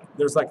how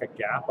there's like a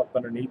gap up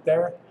underneath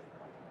there?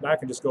 Now I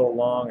can just go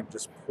along and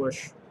just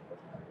push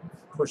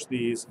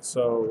these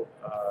so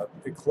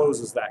it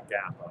closes that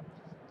gap up.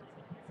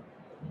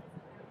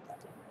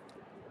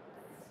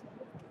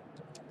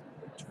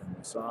 Turn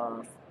this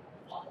off.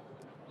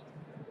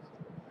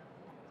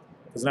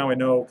 Because now I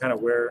know kind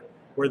of where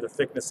the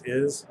thickness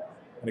is,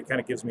 and it kind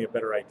of gives me a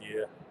better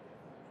idea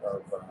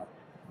of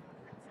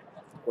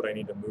what I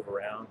need to move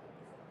around.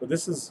 But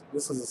this is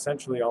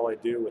essentially all I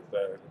do with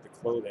the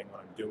clothing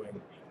when I'm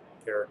doing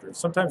characters.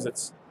 Sometimes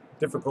it's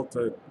difficult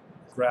to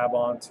grab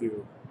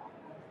onto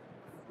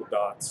the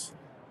dots.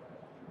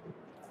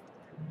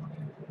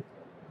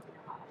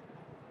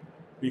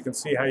 But you can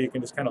see how you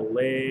can just kind of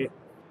lay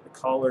the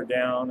collar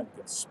down and you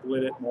can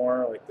split it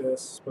more like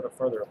this, split it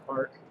further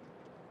apart.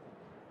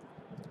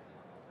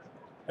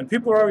 And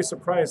people are always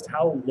surprised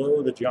how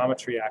low the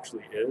geometry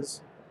actually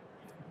is,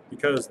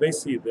 because they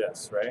see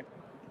this, right?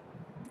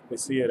 They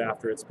see it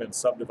after it's been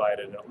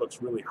subdivided and it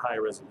looks really high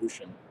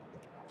resolution.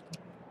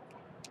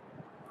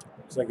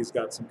 Looks like he's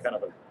got some kind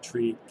of a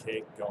tree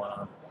cake going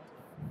on.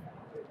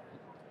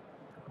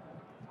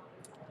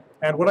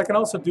 And what I can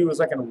also do is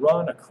I can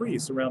run a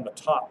crease around the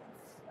top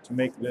to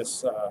make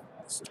this,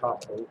 this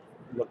top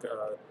look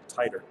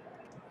tighter.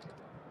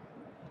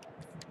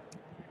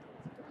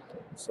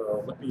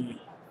 So let me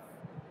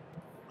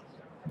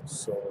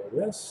solo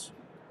this.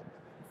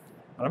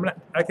 And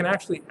I can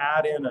actually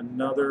add in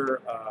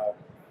another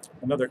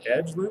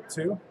edge loop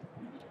too.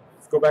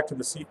 Go back to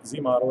the Z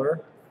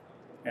modeler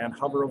and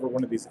hover over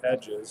one of these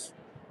edges.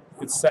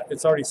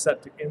 It's already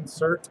set to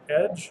insert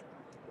edge.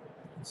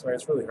 Sorry,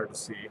 it's really hard to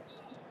see.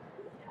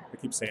 I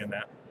keep saying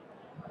that.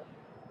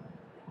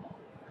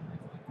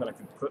 Then I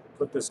can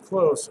put this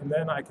close, and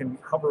then I can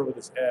hover over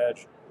this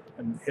edge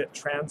and hit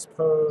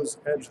transpose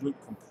edge loop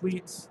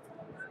complete.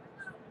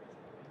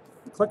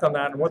 Click on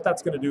that, and what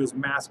that's going to do is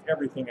mask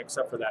everything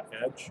except for that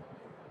edge.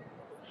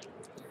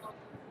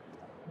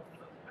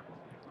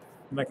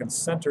 And I can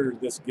center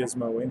this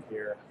gizmo in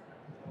here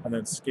and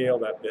then scale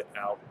that bit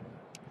out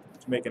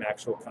to make an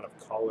actual kind of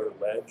collar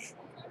ledge.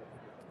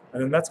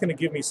 And then that's going to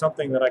give me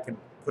something that I can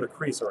put a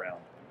crease around.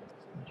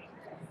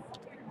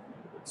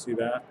 See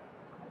that?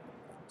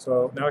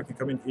 So now I can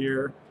come in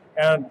here,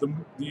 and the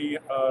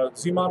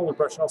Z modeler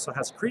brush also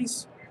has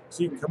crease,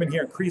 so you can come in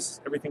here and crease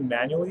everything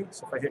manually.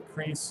 So if I hit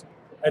crease,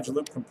 edge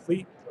loop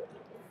complete,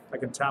 I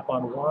can tap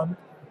on one,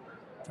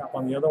 tap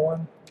on the other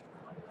one,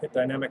 hit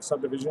dynamic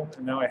subdivision,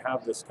 and now I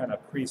have this kind of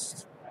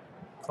creased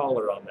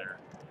collar on there.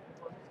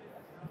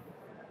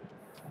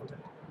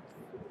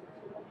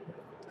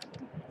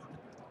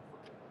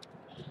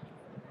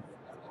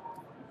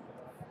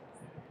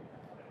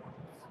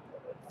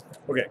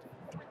 Okay.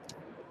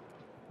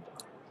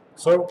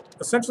 So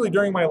essentially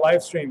during my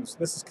live streams,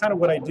 this is kind of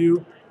what I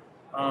do.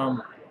 I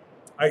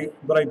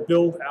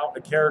build out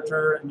a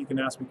character, and you can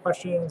ask me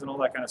questions and all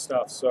that kind of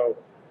stuff. So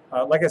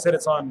like I said,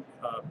 it's on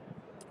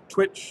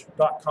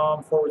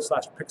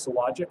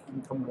twitch.com/pixelogic. You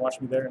can come and watch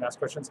me there and ask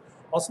questions.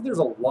 Also, there's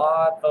a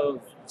lot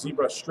of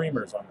ZBrush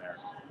streamers on there.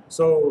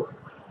 So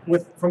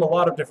from a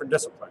lot of different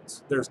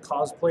disciplines. There's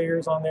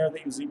cosplayers on there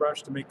that use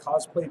ZBrush to make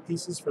cosplay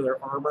pieces for their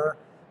armor.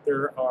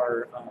 There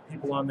are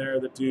people on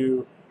there that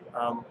do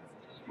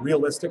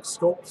realistic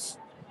sculpts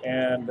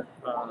and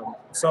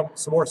some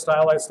more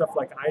stylized stuff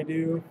like I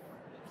do.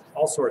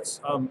 All sorts.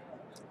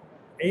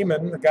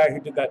 Eamon, the guy who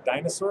did that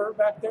dinosaur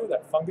back there,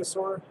 that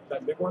fungusaur,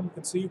 that big one you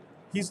can see,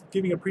 he's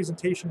giving a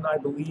presentation, I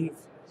believe,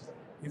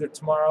 either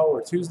tomorrow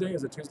or Tuesday.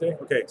 Is it Tuesday?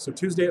 Okay, so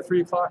Tuesday at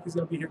 3 o'clock, he's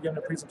going to be here giving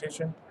a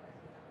presentation.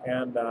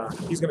 And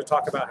he's going to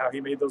talk about how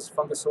he made those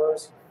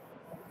fungusaurs.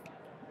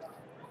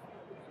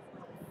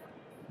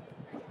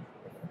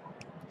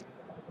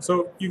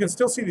 So you can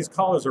still see these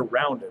collars are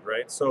rounded,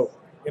 right? So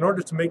in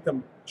order to make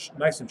them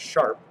nice and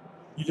sharp,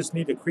 you just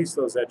need to crease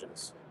those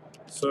edges.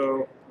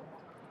 So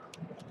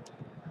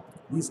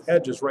these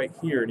edges right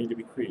here need to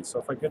be creased. So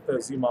if I get the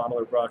Z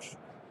modeler brush,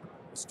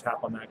 just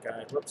tap on that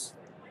guy. Whoops.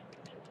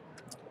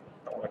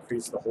 I want to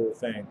crease the whole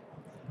thing.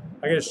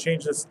 I can just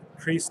change this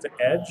crease to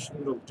edge,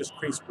 and it'll just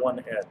crease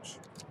one edge.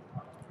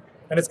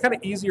 And it's kind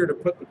of easier to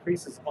put the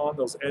creases on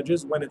those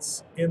edges when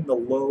it's in the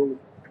low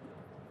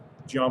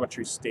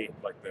geometry state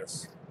like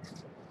this.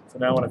 So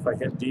now if I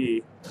hit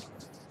D,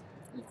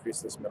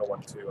 increase this middle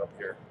one too up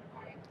here,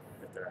 right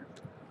there.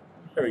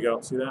 There we go,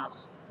 see that?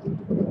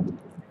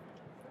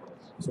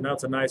 So now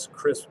it's a nice,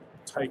 crisp,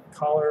 tight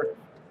collar.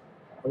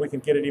 And we can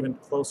get it even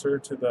closer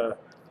to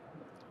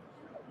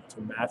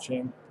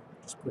matching,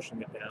 just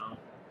pushing it down.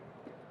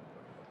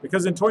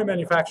 Because in toy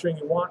manufacturing,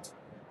 you want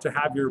to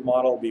have your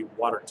model be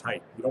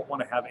watertight. You don't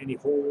want to have any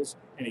holes,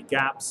 any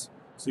gaps.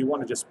 So you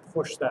want to just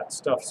push that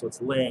stuff so it's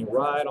laying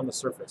right on the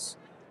surface.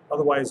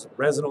 Otherwise,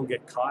 resin will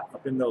get caught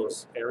up in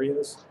those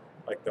areas,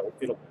 like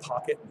it'll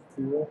pocket and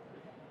pool.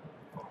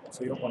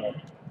 So you want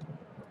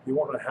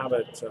to have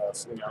it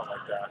sitting out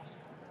like that.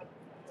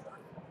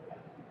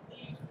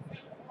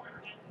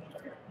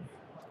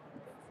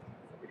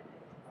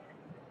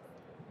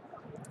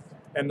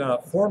 And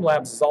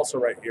Formlabs is also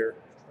right here.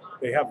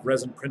 They have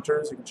resin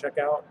printers you can check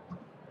out.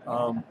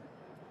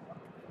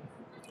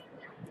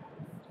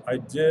 I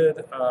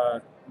did,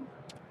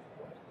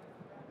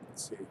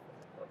 let's see.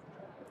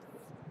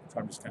 So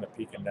I'm just kind of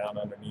peeking down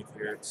underneath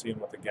here, seeing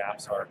what the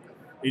gaps are.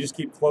 You just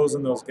keep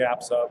closing those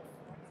gaps up.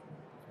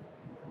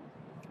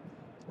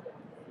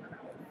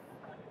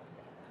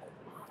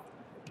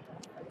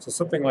 So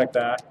something like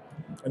that.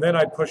 And then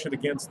I'd push it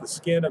against the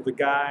skin of the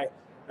guy,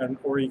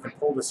 or you can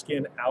pull the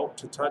skin out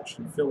to touch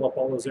and fill up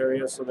all those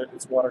areas so that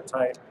it's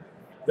watertight.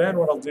 Then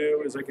what I'll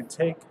do is I can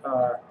take,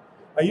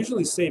 I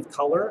usually save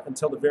color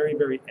until the very,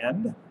 very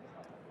end.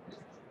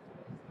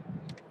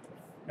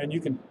 And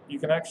you can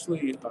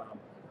actually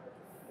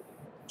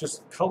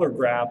just color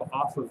grab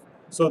off of,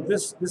 so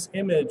this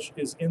image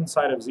is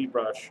inside of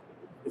ZBrush.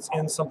 It's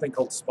in something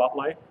called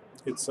Spotlight.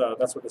 It's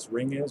that's what this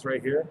ring is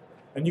right here.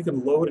 And you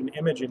can load an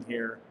image in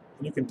here,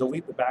 and you can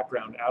delete the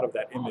background out of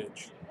that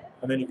image,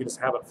 and then you can just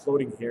have it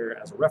floating here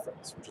as a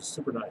reference, which is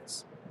super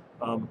nice.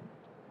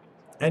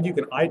 And you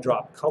can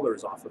eyedrop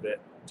colors off of it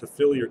to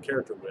fill your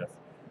character with.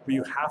 But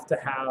you have to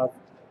have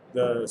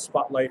the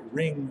spotlight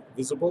ring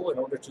visible in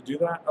order to do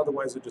that.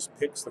 Otherwise, it just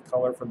picks the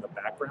color from the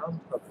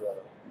background of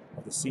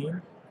the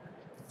scene.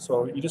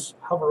 So you just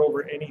hover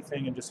over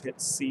anything and just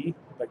hit C,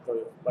 like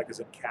as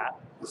in cat.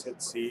 Just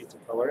hit C to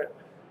color it,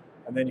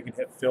 and then you can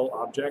hit Fill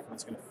Object, and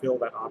it's going to fill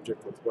that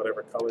object with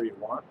whatever color you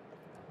want.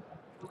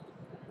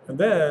 And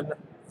then,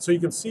 so you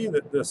can see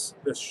that this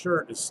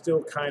shirt is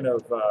still kind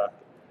of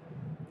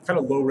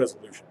low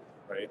resolution,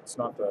 right? It's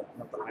not the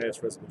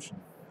highest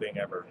resolution thing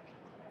ever.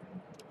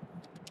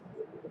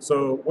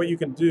 So what you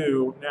can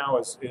do now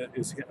is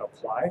hit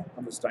Apply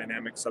on this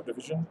dynamic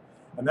subdivision,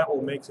 and that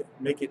will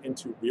make it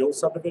into real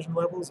subdivision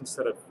levels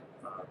instead of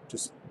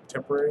just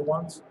temporary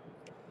ones.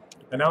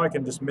 And now I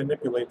can just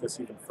manipulate this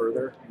even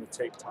further. I'm going to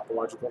take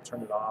topological,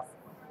 turn it off,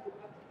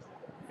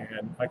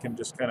 and I can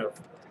just kind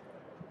of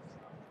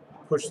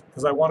push,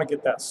 because I want to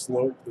get that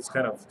slope that's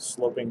kind of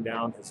sloping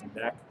down his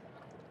neck.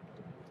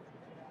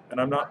 And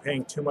I'm not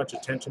paying too much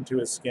attention to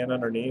his skin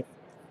underneath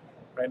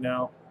right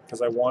now,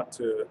 because I want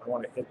to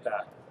hit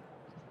that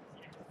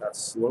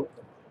slope.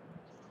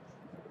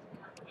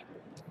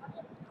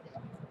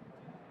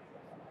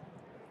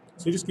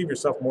 So you just give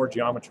yourself more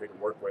geometry to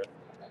work with.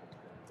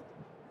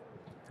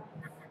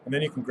 And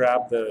then you can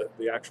grab the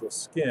actual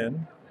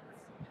skin,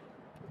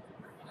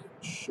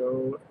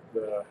 show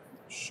the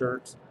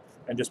shirt,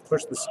 and just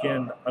push the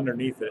skin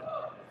underneath it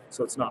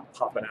so it's not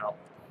popping out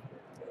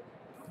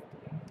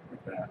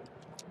like that.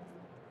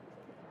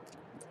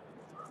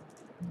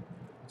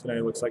 So now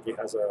it looks like he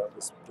has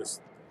this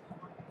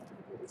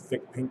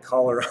thick pink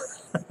collar.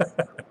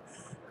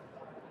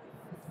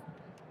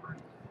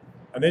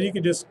 And then you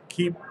can just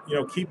keep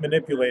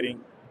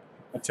manipulating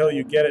until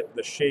you get it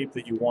the shape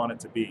that you want it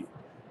to be.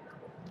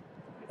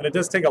 And it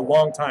does take a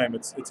long time.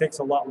 It takes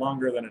a lot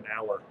longer than an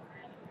hour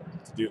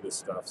to do this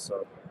stuff.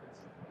 So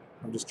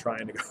I'm just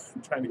trying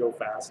to go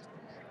fast.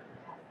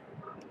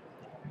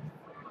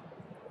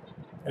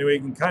 Anyway, you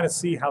can kind of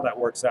see how that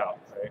works out,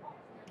 right?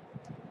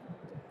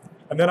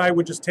 And then I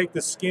would just take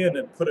the skin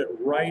and put it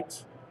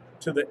right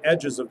to the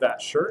edges of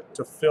that shirt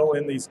to fill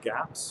in these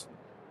gaps.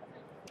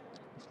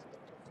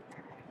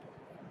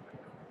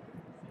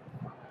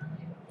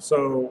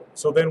 So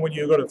then when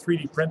you go to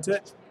 3D print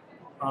it,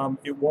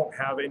 it won't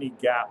have any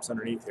gaps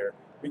underneath here.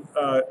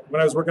 When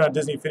I was working on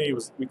Disney Infinity,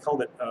 we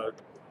called it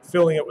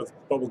filling it with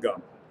bubble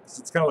gum. So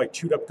it's kind of like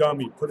chewed up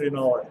gum. You put it in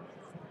all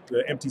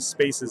the empty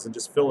spaces and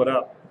just fill it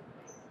up.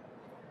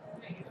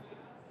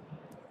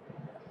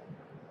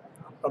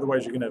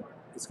 Otherwise,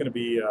 it's gonna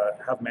be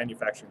have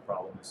manufacturing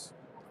problems.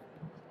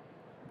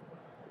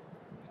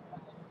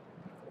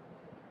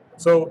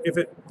 So if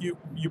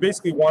you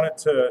basically want it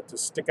to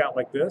stick out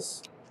like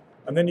this,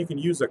 and then you can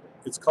use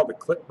it's called a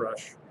clip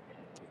brush.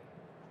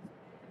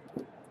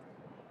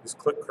 This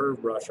clip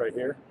curve brush right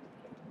here.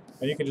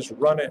 And you can just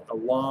run it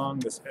along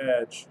this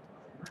edge.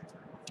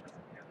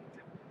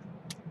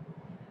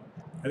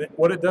 And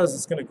what it does is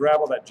it's going to grab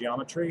all that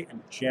geometry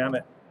and jam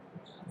it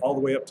all the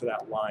way up to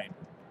that line.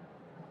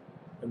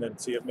 And then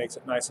see, it makes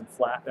it nice and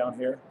flat down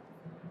here.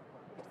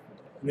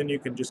 And then you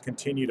can just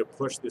continue to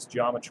push this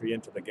geometry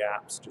into the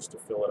gaps just to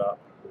fill it up.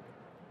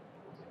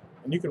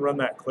 And you can run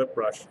that clip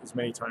brush as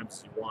many times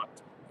as you want,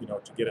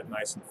 to get it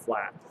nice and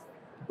flat.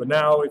 But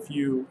now if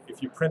you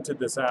printed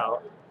this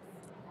out,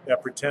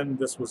 pretend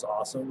this was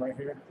awesome right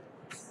here.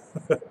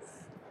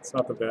 It's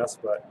not the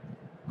best, but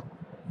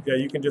yeah,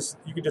 you can just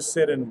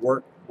sit and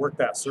work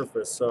that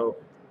surface. So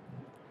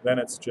then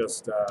it's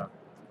just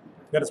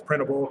then it's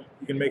printable.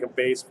 You can make a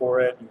base for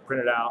it and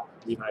print it out,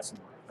 be nice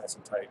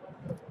and tight.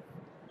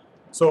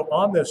 So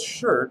on this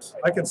shirt,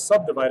 I can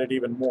subdivide it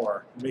even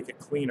more and make it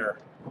cleaner.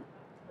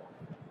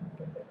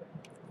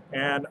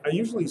 And I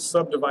usually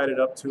subdivide it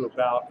up to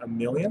about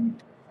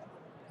 1,000,000,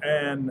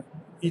 and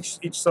each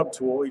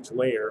subtool, each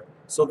layer,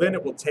 so then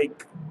it will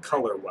take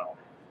color well.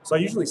 So I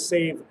usually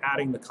save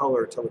adding the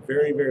color till the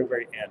very, very,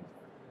 very end.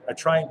 I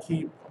try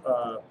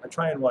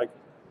and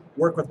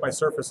work with my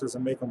surfaces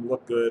and make them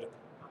look good,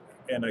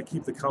 and I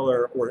keep the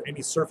color or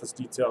any surface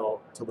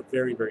detail till the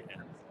very, very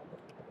end.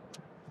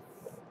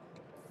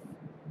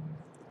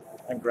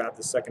 And grab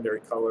the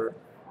secondary color,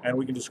 and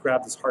we can just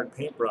grab this hard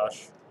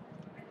paintbrush,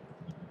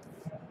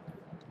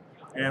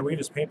 and we can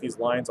just paint these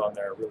lines on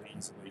there really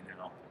easily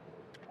now.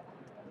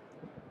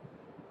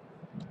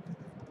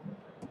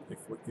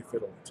 If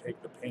it'll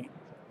take the paint.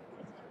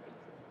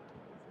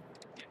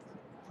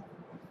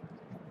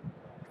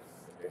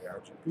 Okay,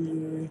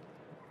 RGB.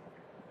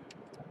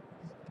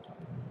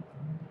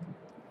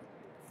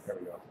 There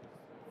we go.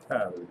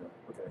 There we go.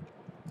 Okay.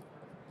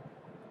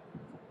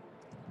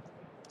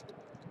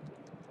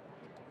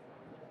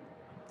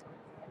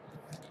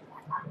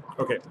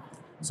 Okay,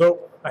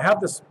 so I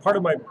have this part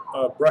of my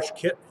brush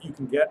kit you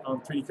can get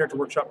on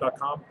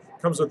 3dcharacterworkshop.com.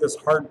 Comes with this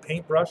hard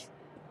paint brush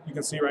you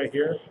can see right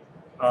here.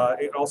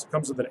 It also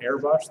comes with an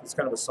airbrush that's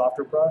kind of a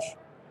softer brush.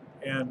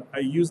 And I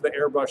use the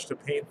airbrush to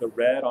paint the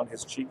red on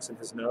his cheeks and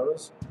his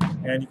nose.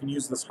 And you can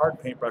use this hard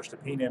paintbrush to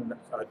paint in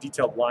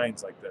detailed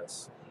lines like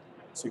this.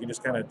 So you can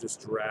just kind of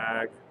just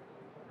drag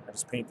and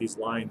just paint these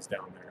lines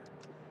down there.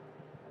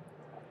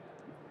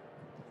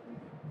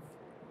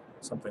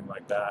 Something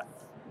like that.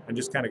 And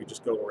just kind of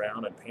just go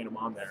around and paint them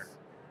on there.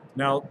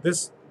 Now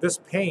this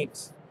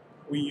paint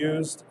we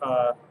used,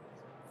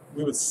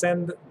 we would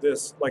send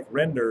this like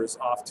renders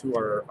off to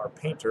our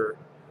painter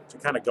to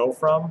kind of go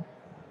from,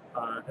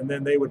 and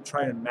then they would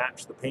try and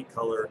match the paint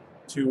color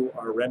to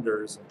our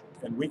renders,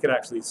 and we could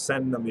actually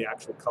send them the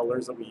actual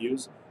colors that we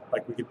use.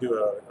 Like we could do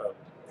a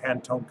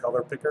Pantone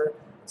color picker,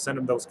 send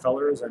them those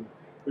colors, and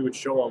we would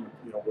show them,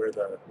 you know, where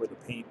the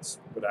paints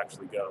would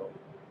actually go.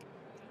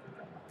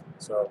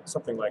 So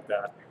something like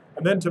that.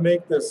 And then to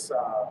make this,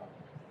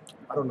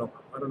 I don't know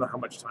how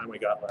much time we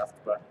got left,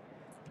 but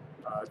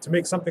to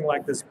make something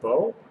like this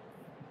bow,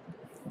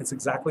 it's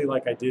exactly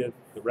like I did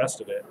the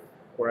rest of it,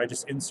 where I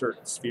just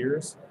insert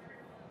spheres.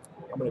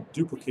 I'm going to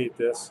duplicate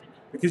this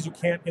because you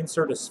can't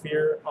insert a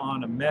sphere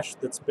on a mesh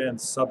that's been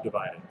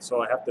subdivided.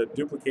 So I have to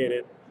duplicate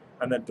it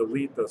and then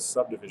delete those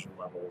subdivision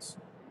levels.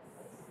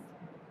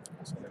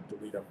 So I'm going to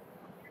delete them.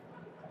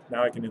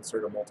 Now I can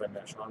insert a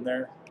multi-mesh on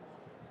there.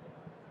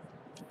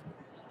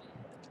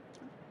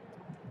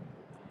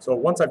 So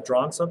once I've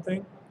drawn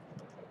something,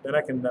 then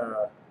I can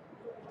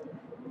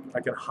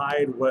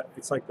hide what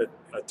it's like the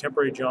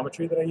temporary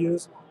geometry that I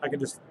use. I can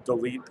just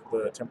delete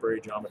the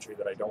temporary geometry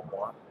that I don't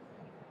want.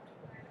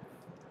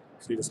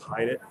 So you just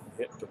hide it and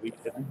hit delete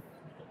hidden.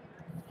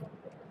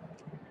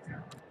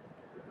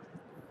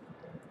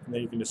 And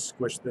then you can just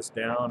squish this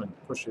down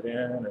and push it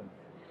in and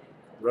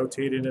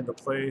rotate it into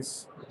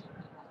place.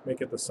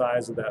 Make it the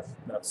size of that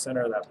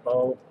center of that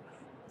bow.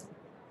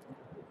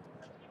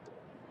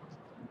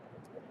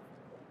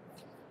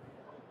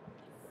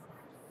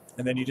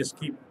 And then you just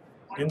keep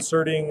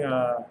inserting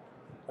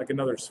like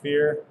another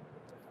sphere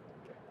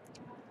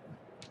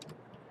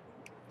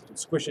and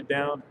squish it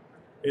down.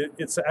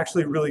 It's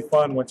actually really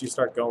fun once you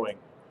start going,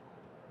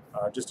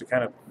 just to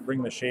kind of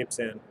bring the shapes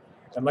in.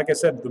 And like I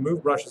said, the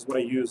move brush is what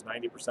I use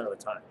 90% of the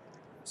time.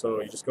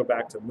 So you just go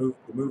back to the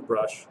move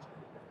brush,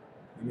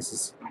 and this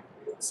is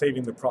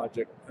saving the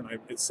project, and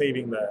it's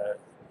saving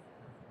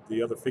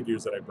the other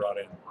figures that I brought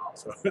in.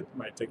 So it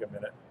might take a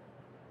minute.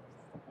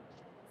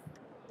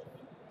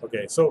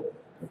 Okay, so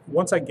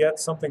once I get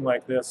something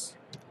like this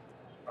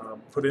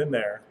put in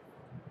there,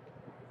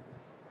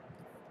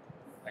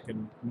 I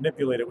can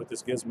manipulate it with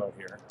this gizmo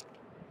here,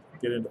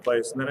 get it into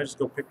place, and then I just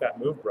go pick that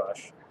move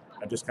brush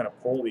and just kind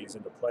of pull these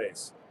into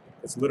place.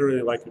 It's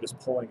literally like you're just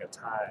pulling a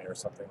tie or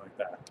something like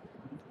that.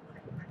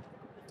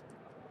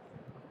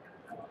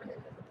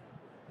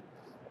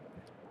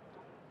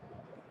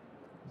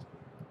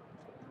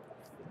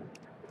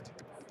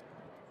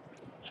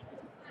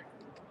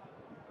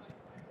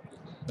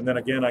 And then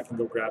again, I can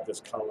go grab this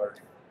color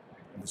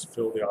and just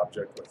fill the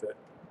object with it.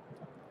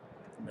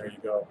 And there you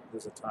go,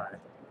 there's a tie.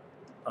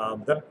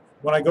 Then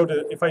when I go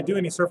to, if I do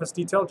any surface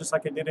detail, just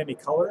like I did any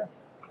color,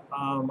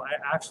 I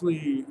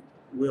actually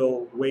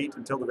will wait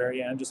until the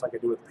very end, just like I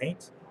do with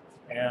paint.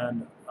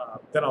 And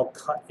then I'll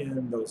cut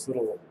in those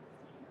little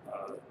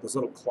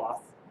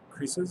cloth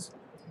creases.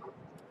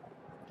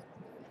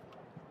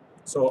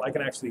 So I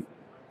can actually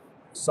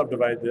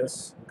subdivide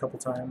this a couple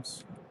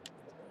times,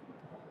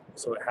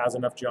 so it has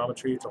enough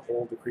geometry to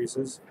hold the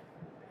creases.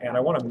 And I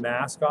want to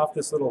mask off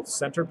this little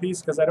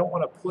centerpiece because I don't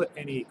want to put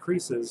any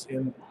creases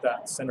in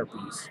that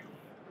centerpiece.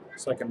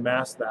 So I can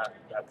mask that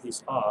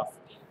piece off.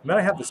 And then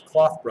I have this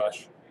cloth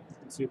brush. You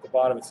can see at the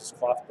bottom it's this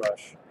cloth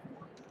brush.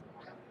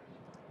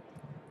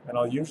 And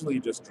I'll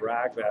usually just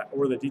drag that,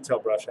 or the detail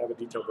brush. I have a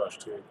detail brush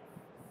too.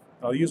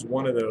 I'll use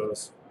one of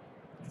those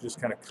to just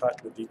kind of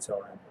cut the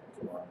detail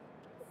in. Come on.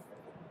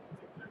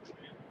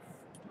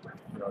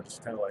 You know,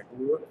 just kind of like,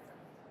 whoop.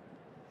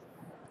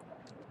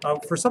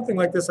 For something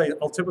like this,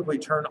 I'll typically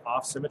turn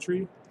off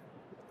symmetry,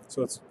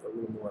 so it's a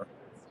little more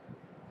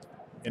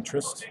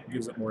interest,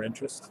 gives it more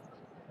interest.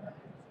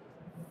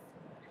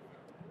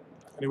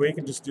 Anyway, you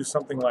can just do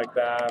something like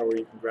that, or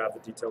you can grab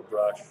the detail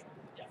brush,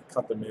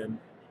 cut them in.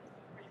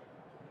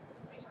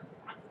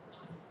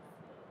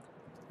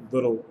 A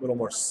little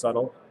more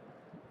subtle.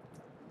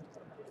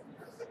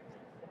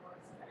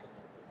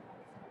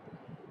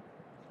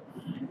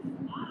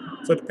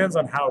 So it depends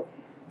on how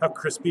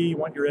crispy you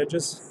want your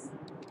edges.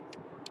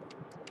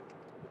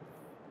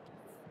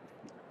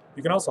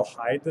 You can also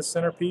hide this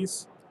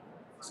centerpiece,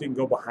 so you can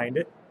go behind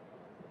it.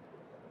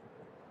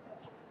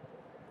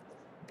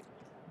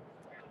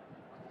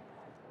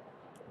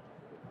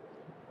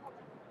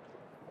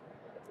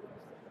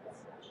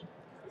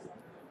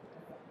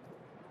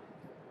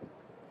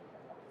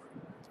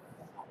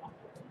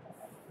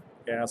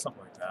 Yeah,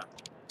 something like that.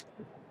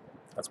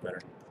 That's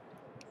better.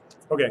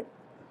 Okay.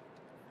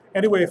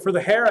 Anyway, for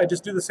the hair, I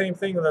just do the same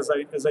thing as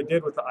I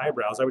did with the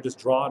eyebrows. I would just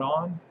draw it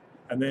on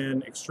and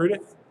then extrude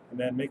it and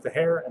then make the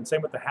hair. And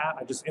same with the hat.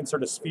 I just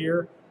insert a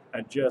sphere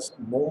and just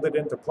mold it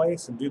into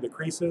place and do the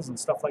creases and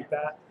stuff like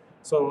that.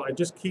 So I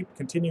just keep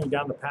continuing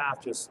down the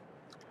path just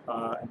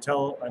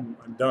until I'm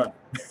done,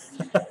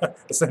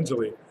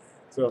 essentially.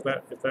 So if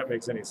that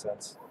makes any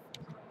sense.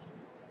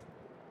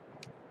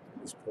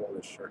 Just pull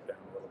this shirt down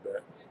a little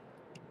bit.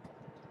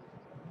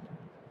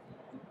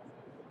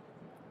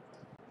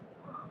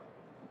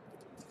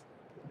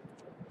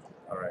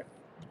 All right.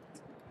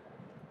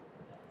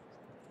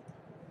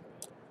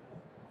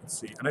 Let's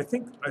see. And I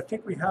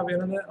think we have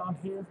internet on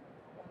here.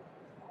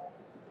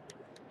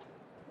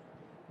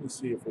 Let me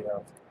see if we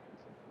have.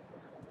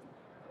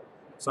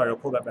 Sorry, I'll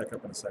pull that back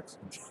up in a sec.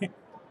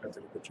 I'll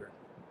take a picture.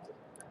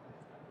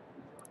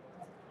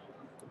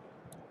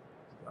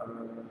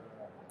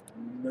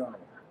 No.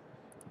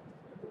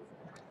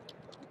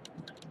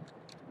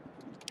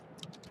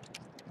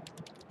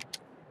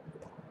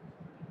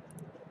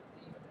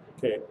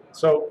 Okay,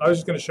 so I was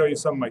just going to show you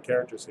some of my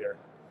characters here.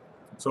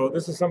 So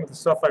this is some of the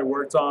stuff I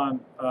worked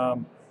on. I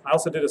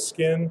also did a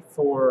skin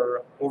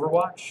for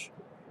Overwatch,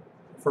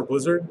 for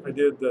Blizzard. I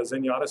did the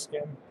Zenyatta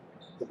skin,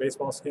 the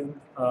baseball skin.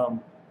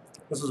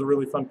 This was a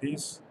really fun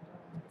piece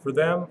for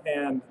them,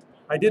 and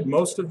I did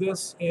most of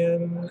this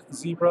in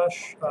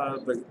ZBrush,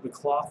 the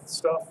cloth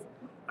stuff.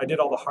 I did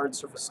all the hard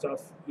surface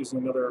stuff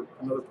using another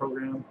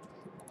program.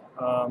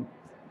 And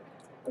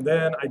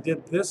then I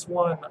did this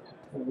one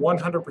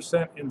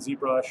 100% in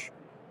ZBrush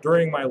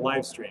during my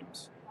live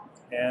streams.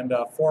 And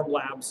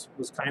Formlabs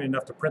was kind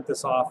enough to print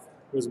this off.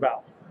 It was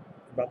about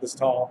this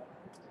tall.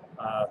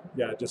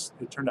 Yeah,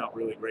 it turned out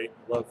really great.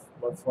 Love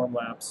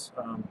Formlabs.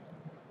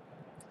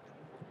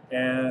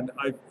 And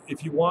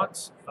if you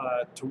want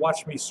to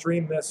watch me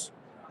stream this,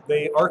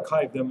 they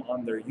archive them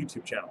on their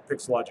YouTube channel.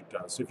 Pixelogic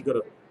does. So if you go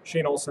to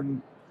Shane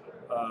Olson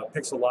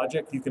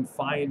Pixelogic, you can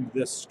find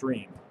this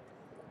stream,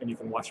 and you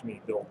can watch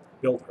me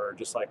build her,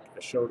 just like I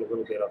showed a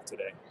little bit of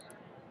today.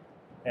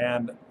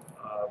 And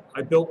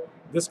I built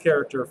this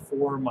character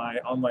for my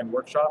online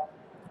workshop.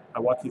 I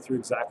walk you through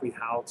exactly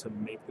how to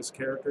make this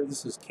character.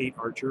 This is Kate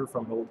Archer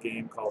from an old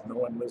game called No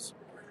One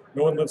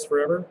Lives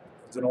Forever.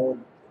 It's an old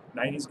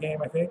 90s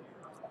game, I think.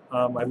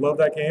 I love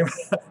that game.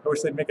 I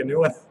wish they'd make a new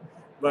one.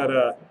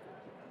 But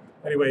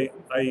anyway,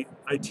 I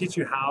teach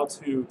you how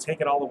to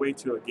take it all the way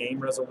to a game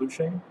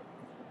resolution.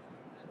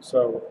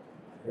 So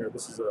here,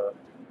 this is a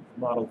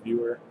model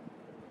viewer.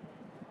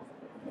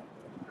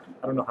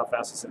 I don't know how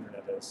fast this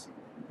internet is.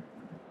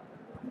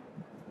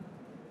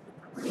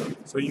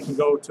 So you can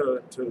go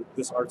to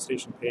this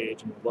ArtStation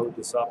page and load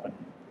this up and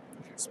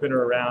spin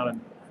her around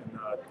and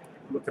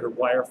look at her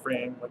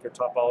wireframe, look at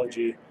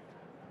topology.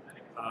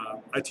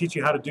 I teach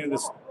you how to do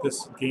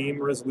this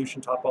game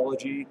resolution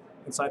topology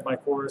inside my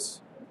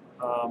course.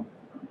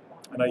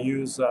 And I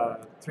use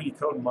 3D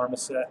Coat and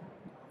Marmoset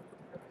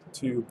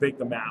to bake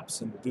the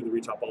maps and do the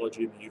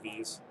retopology and the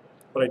UVs.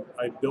 But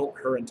I built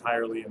her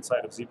entirely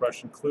inside of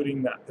ZBrush,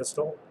 including that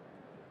pistol.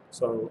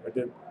 So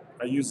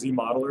I used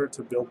ZModeler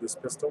to build this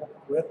pistol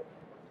with.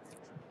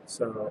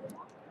 So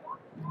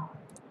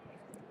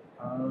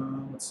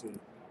let's see.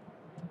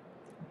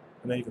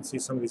 And then you can see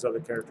some of these other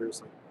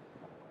characters, like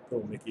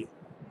little Mickey.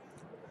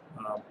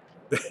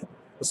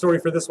 The story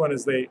for this one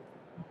is they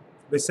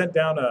sent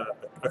down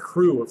a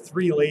crew of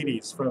 3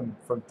 ladies from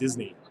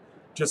Disney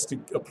just to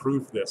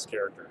approve this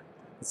character.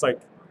 It's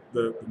like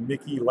the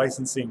Mickey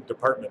licensing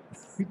department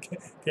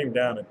came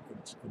down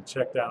and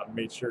checked out and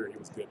made sure he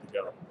was good to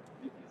go.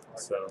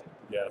 So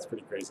yeah, it's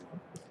pretty crazy.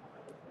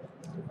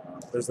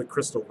 There's the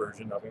crystal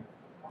version of him.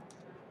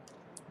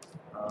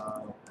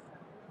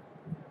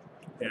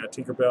 Yeah,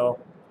 Tinkerbell.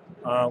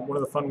 One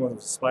of the fun ones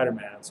was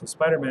Spider-Man. So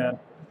Spider-Man,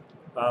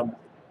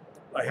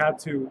 I had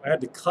to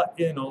cut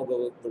in all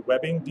the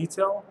webbing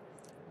detail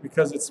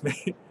because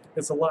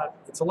it's a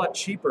lot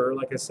cheaper.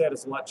 Like I said,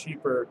 it's a lot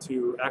cheaper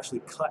to actually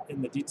cut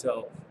in the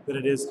detail than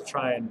it is to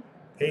try and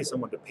pay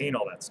someone to paint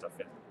all that stuff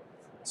in.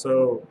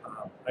 So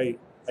I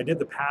did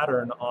the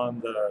pattern on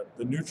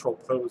the neutral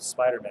posed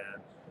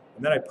Spider-Man,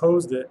 and then I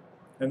posed it,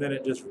 and then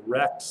it just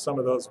wrecked some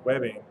of the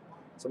webbing,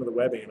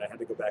 and I had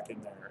to go back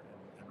in there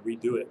and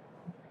redo it.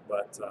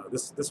 But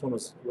this one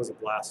was a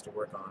blast to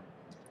work on.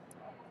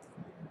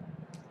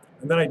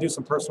 And then I do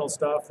some personal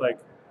stuff, like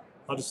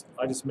I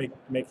just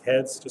make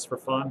heads just for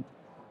fun.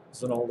 This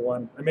is an old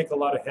one. I make a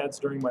lot of heads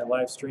during my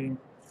live stream,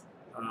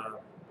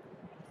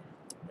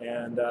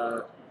 yeah,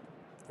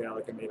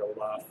 like I made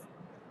Olaf.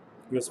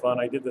 It was fun.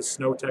 I did the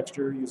snow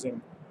texture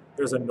using.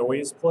 There's a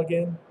noise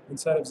plugin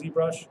inside of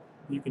ZBrush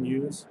you can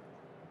use.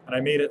 And I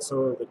made it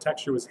so the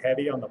texture was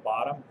heavy on the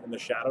bottom in the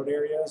shadowed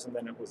areas, and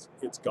then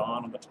it's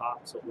gone on the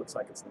top, so it looks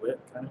like it's lit,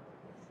 kind of.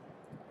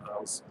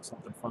 Was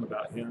something fun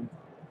about him.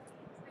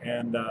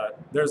 And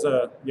there's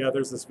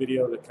this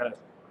video that kind of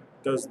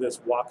does this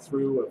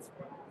walkthrough of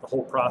the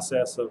whole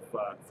process of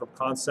from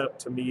concept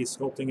to me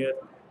sculpting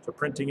it, to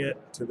printing it,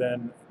 to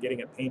then getting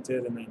it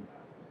painted, and then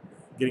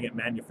getting it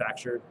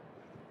manufactured.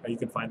 You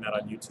can find that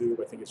on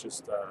YouTube. I think it's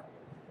just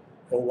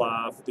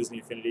Olaf Disney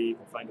Infinity. You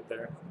can find it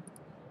there.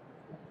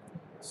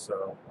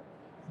 So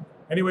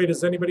anyway,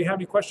 does anybody have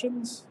any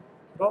questions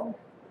at all?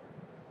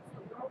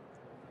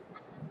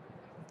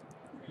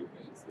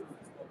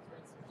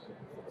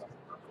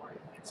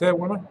 Say that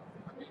one more.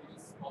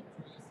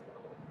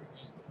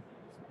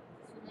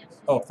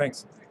 Oh,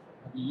 thanks.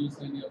 Have you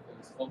used any of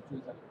the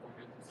sculptures that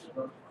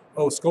are ZBrush?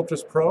 Oh,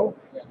 Sculptris Pro?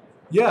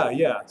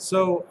 Yeah.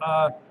 So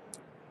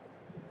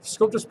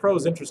Sculptris Pro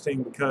is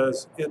interesting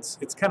because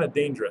it's kind of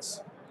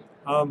dangerous.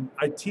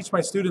 I teach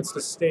my students to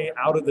stay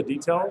out of the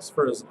details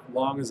for as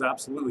long as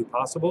absolutely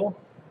possible.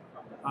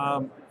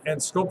 And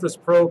Sculptris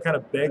Pro kind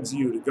of begs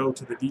you to go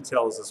to the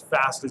details as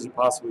fast as you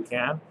possibly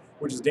can,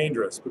 which is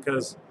dangerous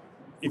because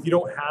if you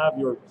don't have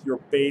your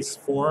base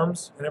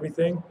forms and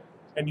everything,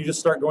 and you just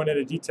start going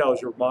into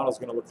details, your model's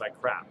going to look like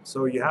crap.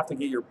 So you have to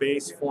get your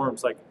base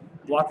forms, like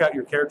block out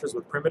your characters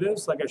with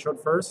primitives, like I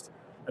showed first,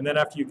 and then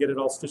after you get it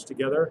all stitched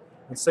together,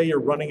 and say you're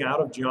running out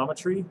of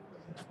geometry,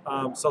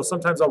 so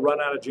sometimes I'll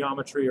run out of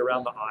geometry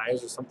around the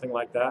eyes or something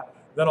like that.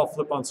 Then I'll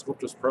flip on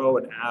Sculptris Pro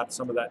and add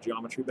some of that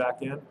geometry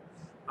back in.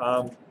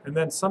 And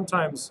then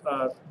sometimes,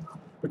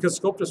 because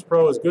Sculptris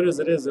Pro, as good as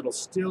it is, it'll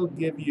still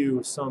give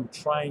you some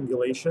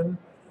triangulation,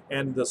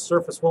 and the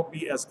surface won't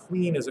be as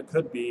clean as it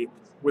could be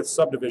with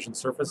subdivision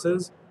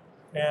surfaces.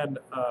 And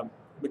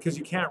because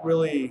you can't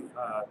really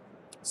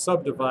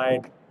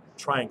subdivide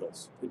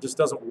triangles. It just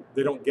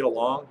they don't get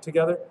along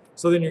together.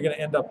 So then you're going to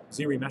end up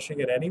Z-remeshing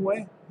it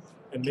anyway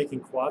and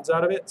making quads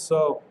out of it.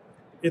 So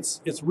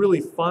it's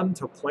really fun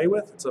to play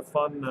with. It's a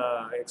fun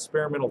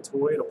experimental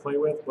toy to play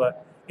with,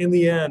 but in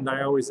the end,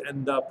 I always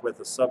end up with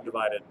a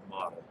subdivided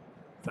model,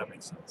 if that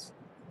makes sense.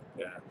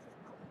 Yeah.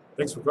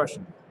 Thanks for the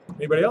question.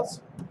 Anybody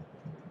else?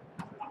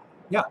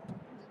 Yeah.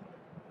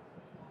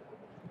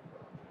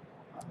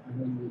 I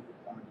know you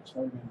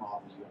describing your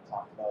model, you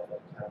talked about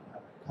like kind of how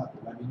to cut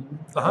the webbing in.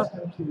 Uh-huh. I was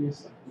kind of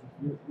curious,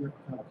 like you're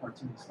kind of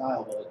cartoony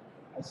style, but like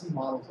I see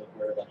models like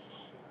where like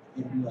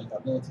it'd be like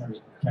a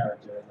military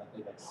character and that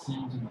they like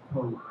seams in the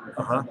coat.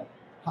 Uh-huh.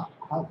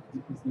 How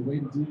is the way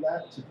to do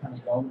that to kind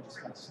of go and just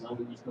kind of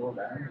slowly just go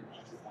around and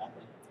actually have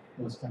like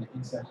those kind of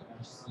insect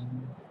mesh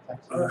seam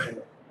textures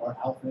or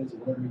alphas or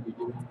whatever you're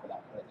doing for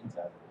that kind of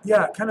insect?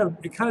 Yeah,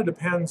 it kind of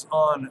depends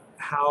on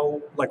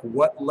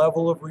what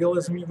level of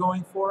realism you're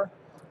going for.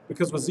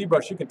 Because with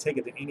ZBrush, you can take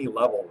it to any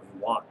level you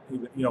want,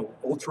 even,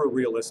 ultra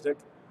realistic.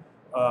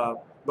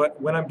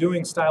 But when I'm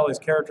doing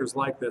stylized characters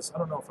like this, I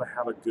don't know if I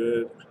have a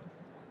good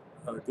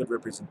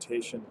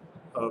representation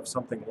of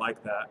something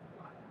like that.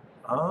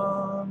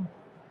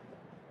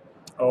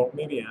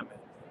 Maybe I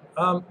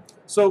am.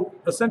 So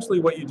essentially,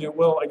 what you do,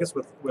 well, I guess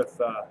with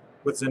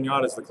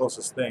Zenyatta is the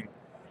closest thing.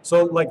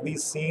 So like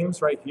these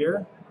seams right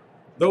here,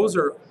 those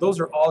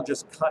are all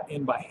just cut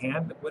in by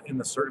hand in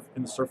the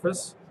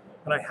surface.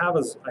 And I have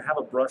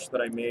a brush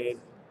that I made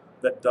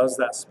that does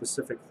that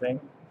specific thing.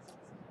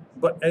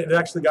 But it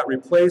actually got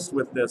replaced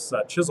with this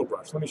chisel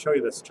brush. Let me show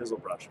you this chisel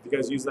brush. Have you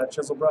guys used that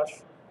chisel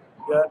brush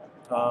yet?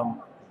 Let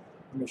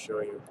me show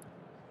you.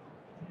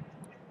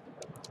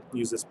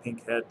 Use this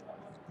pink head.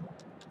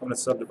 I'm going to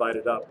subdivide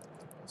it up.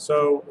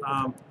 So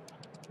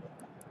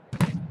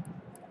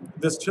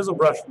this chisel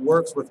brush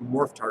works with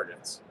morph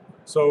targets.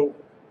 So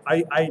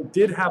I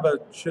did have a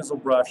chisel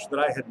brush that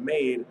I had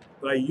made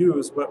that I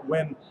used, but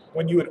when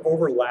you would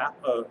overlap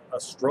a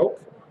stroke,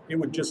 it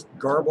would just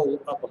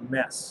garble up a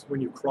mess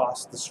when you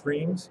cross the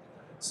streams.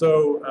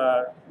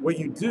 So what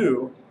you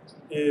do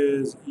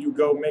is you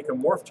go make a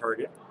morph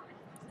target.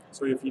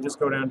 So if you just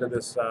go down to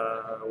this,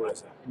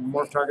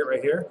 morph target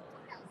right here,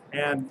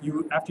 and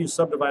after you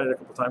subdivide it a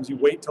couple times, you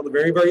wait till the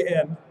very, very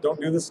end.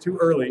 Don't do this too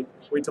early.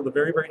 Wait till the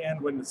very, very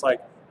end when it's like,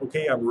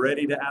 okay, I'm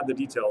ready to add the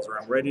details or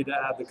I'm ready to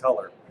add the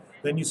color.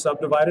 Then you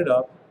subdivide it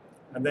up,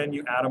 and then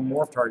you add a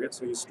morph target,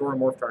 so you store a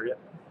morph target,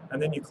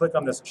 and then you click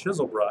on this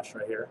chisel brush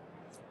right here,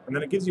 and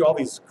then it gives you all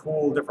these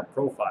cool different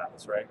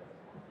profiles, right?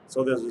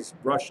 So there's this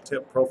brush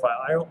tip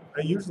profile.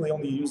 I usually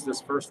only use this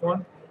first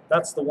one.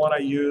 That's the one I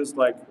used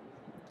like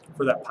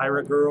for that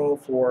pirate girl,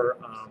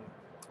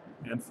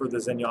 and for the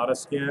Zenyatta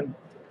skin.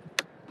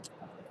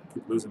 I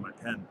keep losing my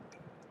pen.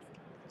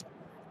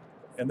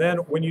 And then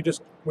when you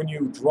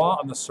draw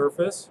on the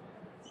surface,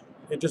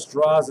 it just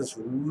draws this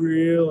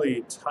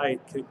really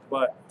tight kick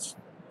butt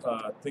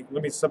thing.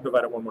 Let me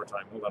subdivide it one more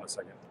time. Hold on a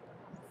second.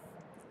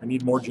 I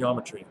need more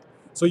geometry.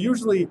 So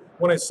usually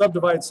when I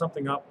subdivide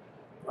something up,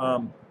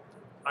 I'm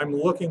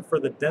looking for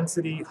the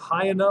density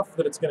high enough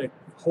that it's going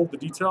to hold the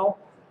detail,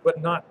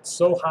 but not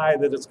so high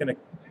that it's going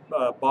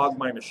to bog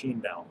my machine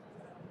down.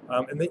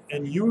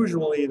 And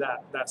usually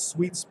that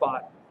sweet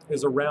spot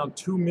is around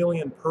 2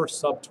 million per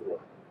subtool.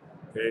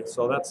 Okay,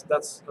 so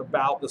that's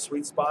about the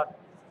sweet spot.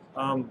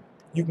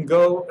 You can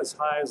go as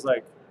high as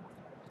like,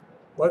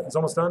 what? It's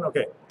almost done?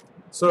 Okay.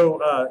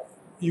 So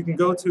you can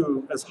go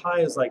to as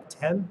high as like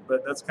 10,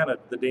 but that's kind of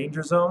the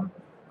danger zone.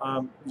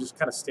 You just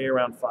kind of stay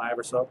around 5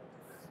 or so.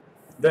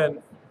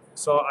 Then,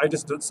 so I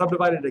just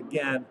subdivided it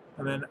again,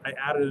 and then I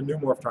added a new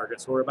morph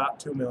target. So we're about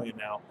 2 million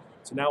now.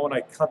 So now when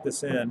I cut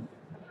this in,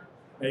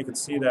 now you can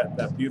see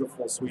that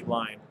beautiful sweet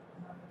line.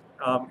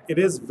 It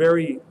is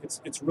very,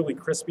 it's really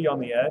crispy on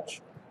the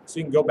edge. So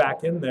you can go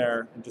back in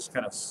there and just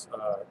kind of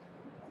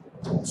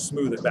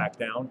smooth it back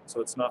down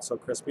so it's not so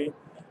crispy.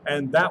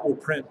 And that will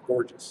print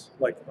gorgeous.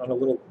 Like on a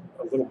little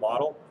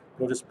model,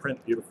 it'll just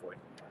print beautifully.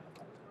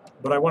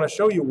 But I want to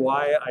show you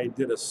why I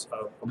did a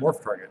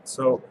morph target.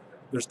 So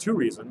there's 2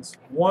 reasons.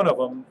 One of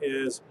them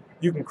is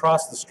you can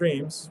cross the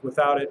streams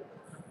without it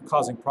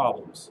causing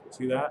problems.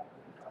 See that?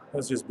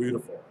 That's just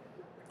beautiful.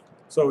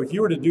 So if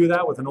you were to do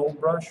that with an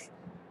old brush,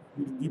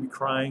 you'd be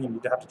crying and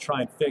you'd have to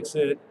try and fix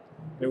it.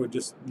 It would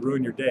just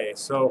ruin your day.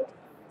 So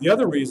the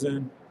other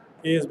reason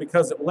is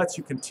because it lets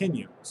you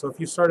continue. So if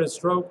you start a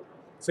stroke,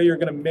 say you're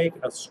going to make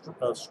a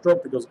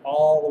stroke that goes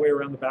all the way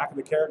around the back of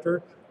the character,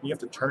 and you have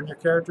to turn your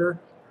character,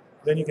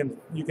 then you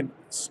can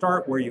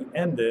start where you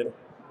ended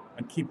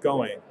and keep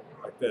going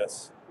like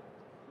this.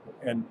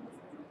 And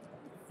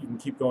you can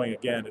keep going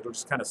again. It'll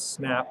just kind of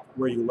snap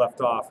where you left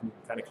off and you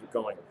can kind of keep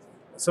going.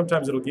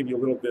 Sometimes it'll give you a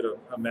little bit of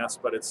a mess,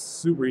 but it's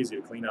super easy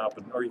to clean up,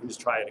 or you can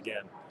just try it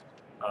again.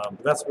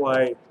 But that's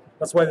why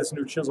this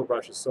new chisel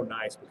brush is so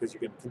nice, because you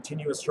can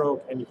continue a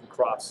stroke and you can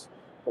cross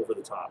over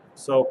the top.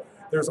 So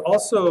there's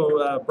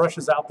also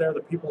brushes out there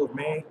that people have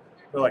made.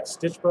 They're like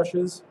stitch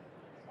brushes.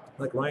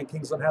 Like Ryan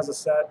Kingsland has a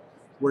set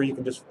where you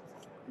can just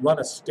run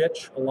a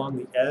stitch along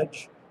the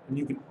edge, and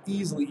you can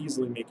easily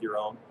make your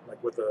own,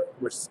 like with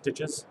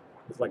stitches,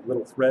 with like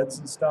little threads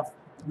and stuff.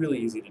 It's really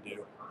easy to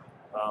do.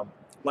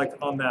 Like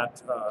on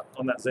that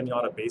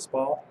Zenyatta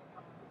baseball,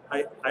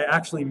 I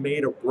actually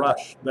made a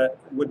brush that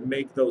would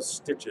make those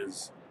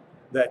stitches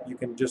that you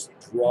can just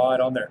draw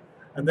it on there.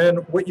 And then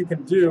what you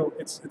can do,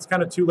 it's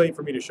kind of too late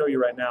for me to show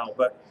you right now,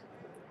 but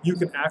you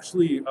can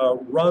actually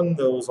run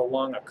those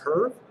along a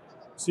curve.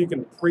 So you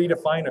can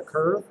predefine a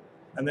curve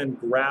and then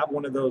grab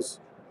one of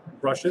those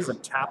brushes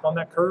and tap on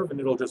that curve, and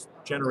it'll just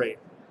generate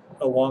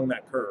along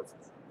that curve.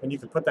 And you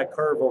can put that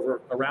curve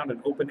around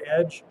an open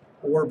edge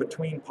or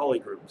between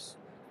polygroups,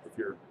 if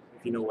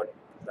you know what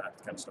that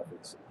kind of stuff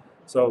is.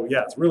 So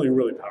yeah, it's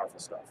really powerful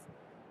stuff.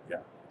 Yeah.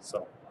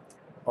 So,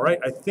 all right,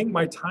 I think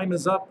my time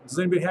is up. Does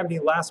anybody have any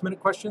last minute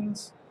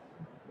questions?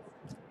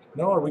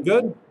 No, are we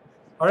good?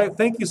 All right,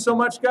 thank you so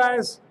much,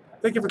 guys.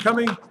 Thank you for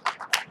coming.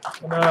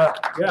 And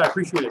yeah, I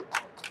appreciate it.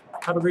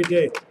 Have a great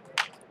day.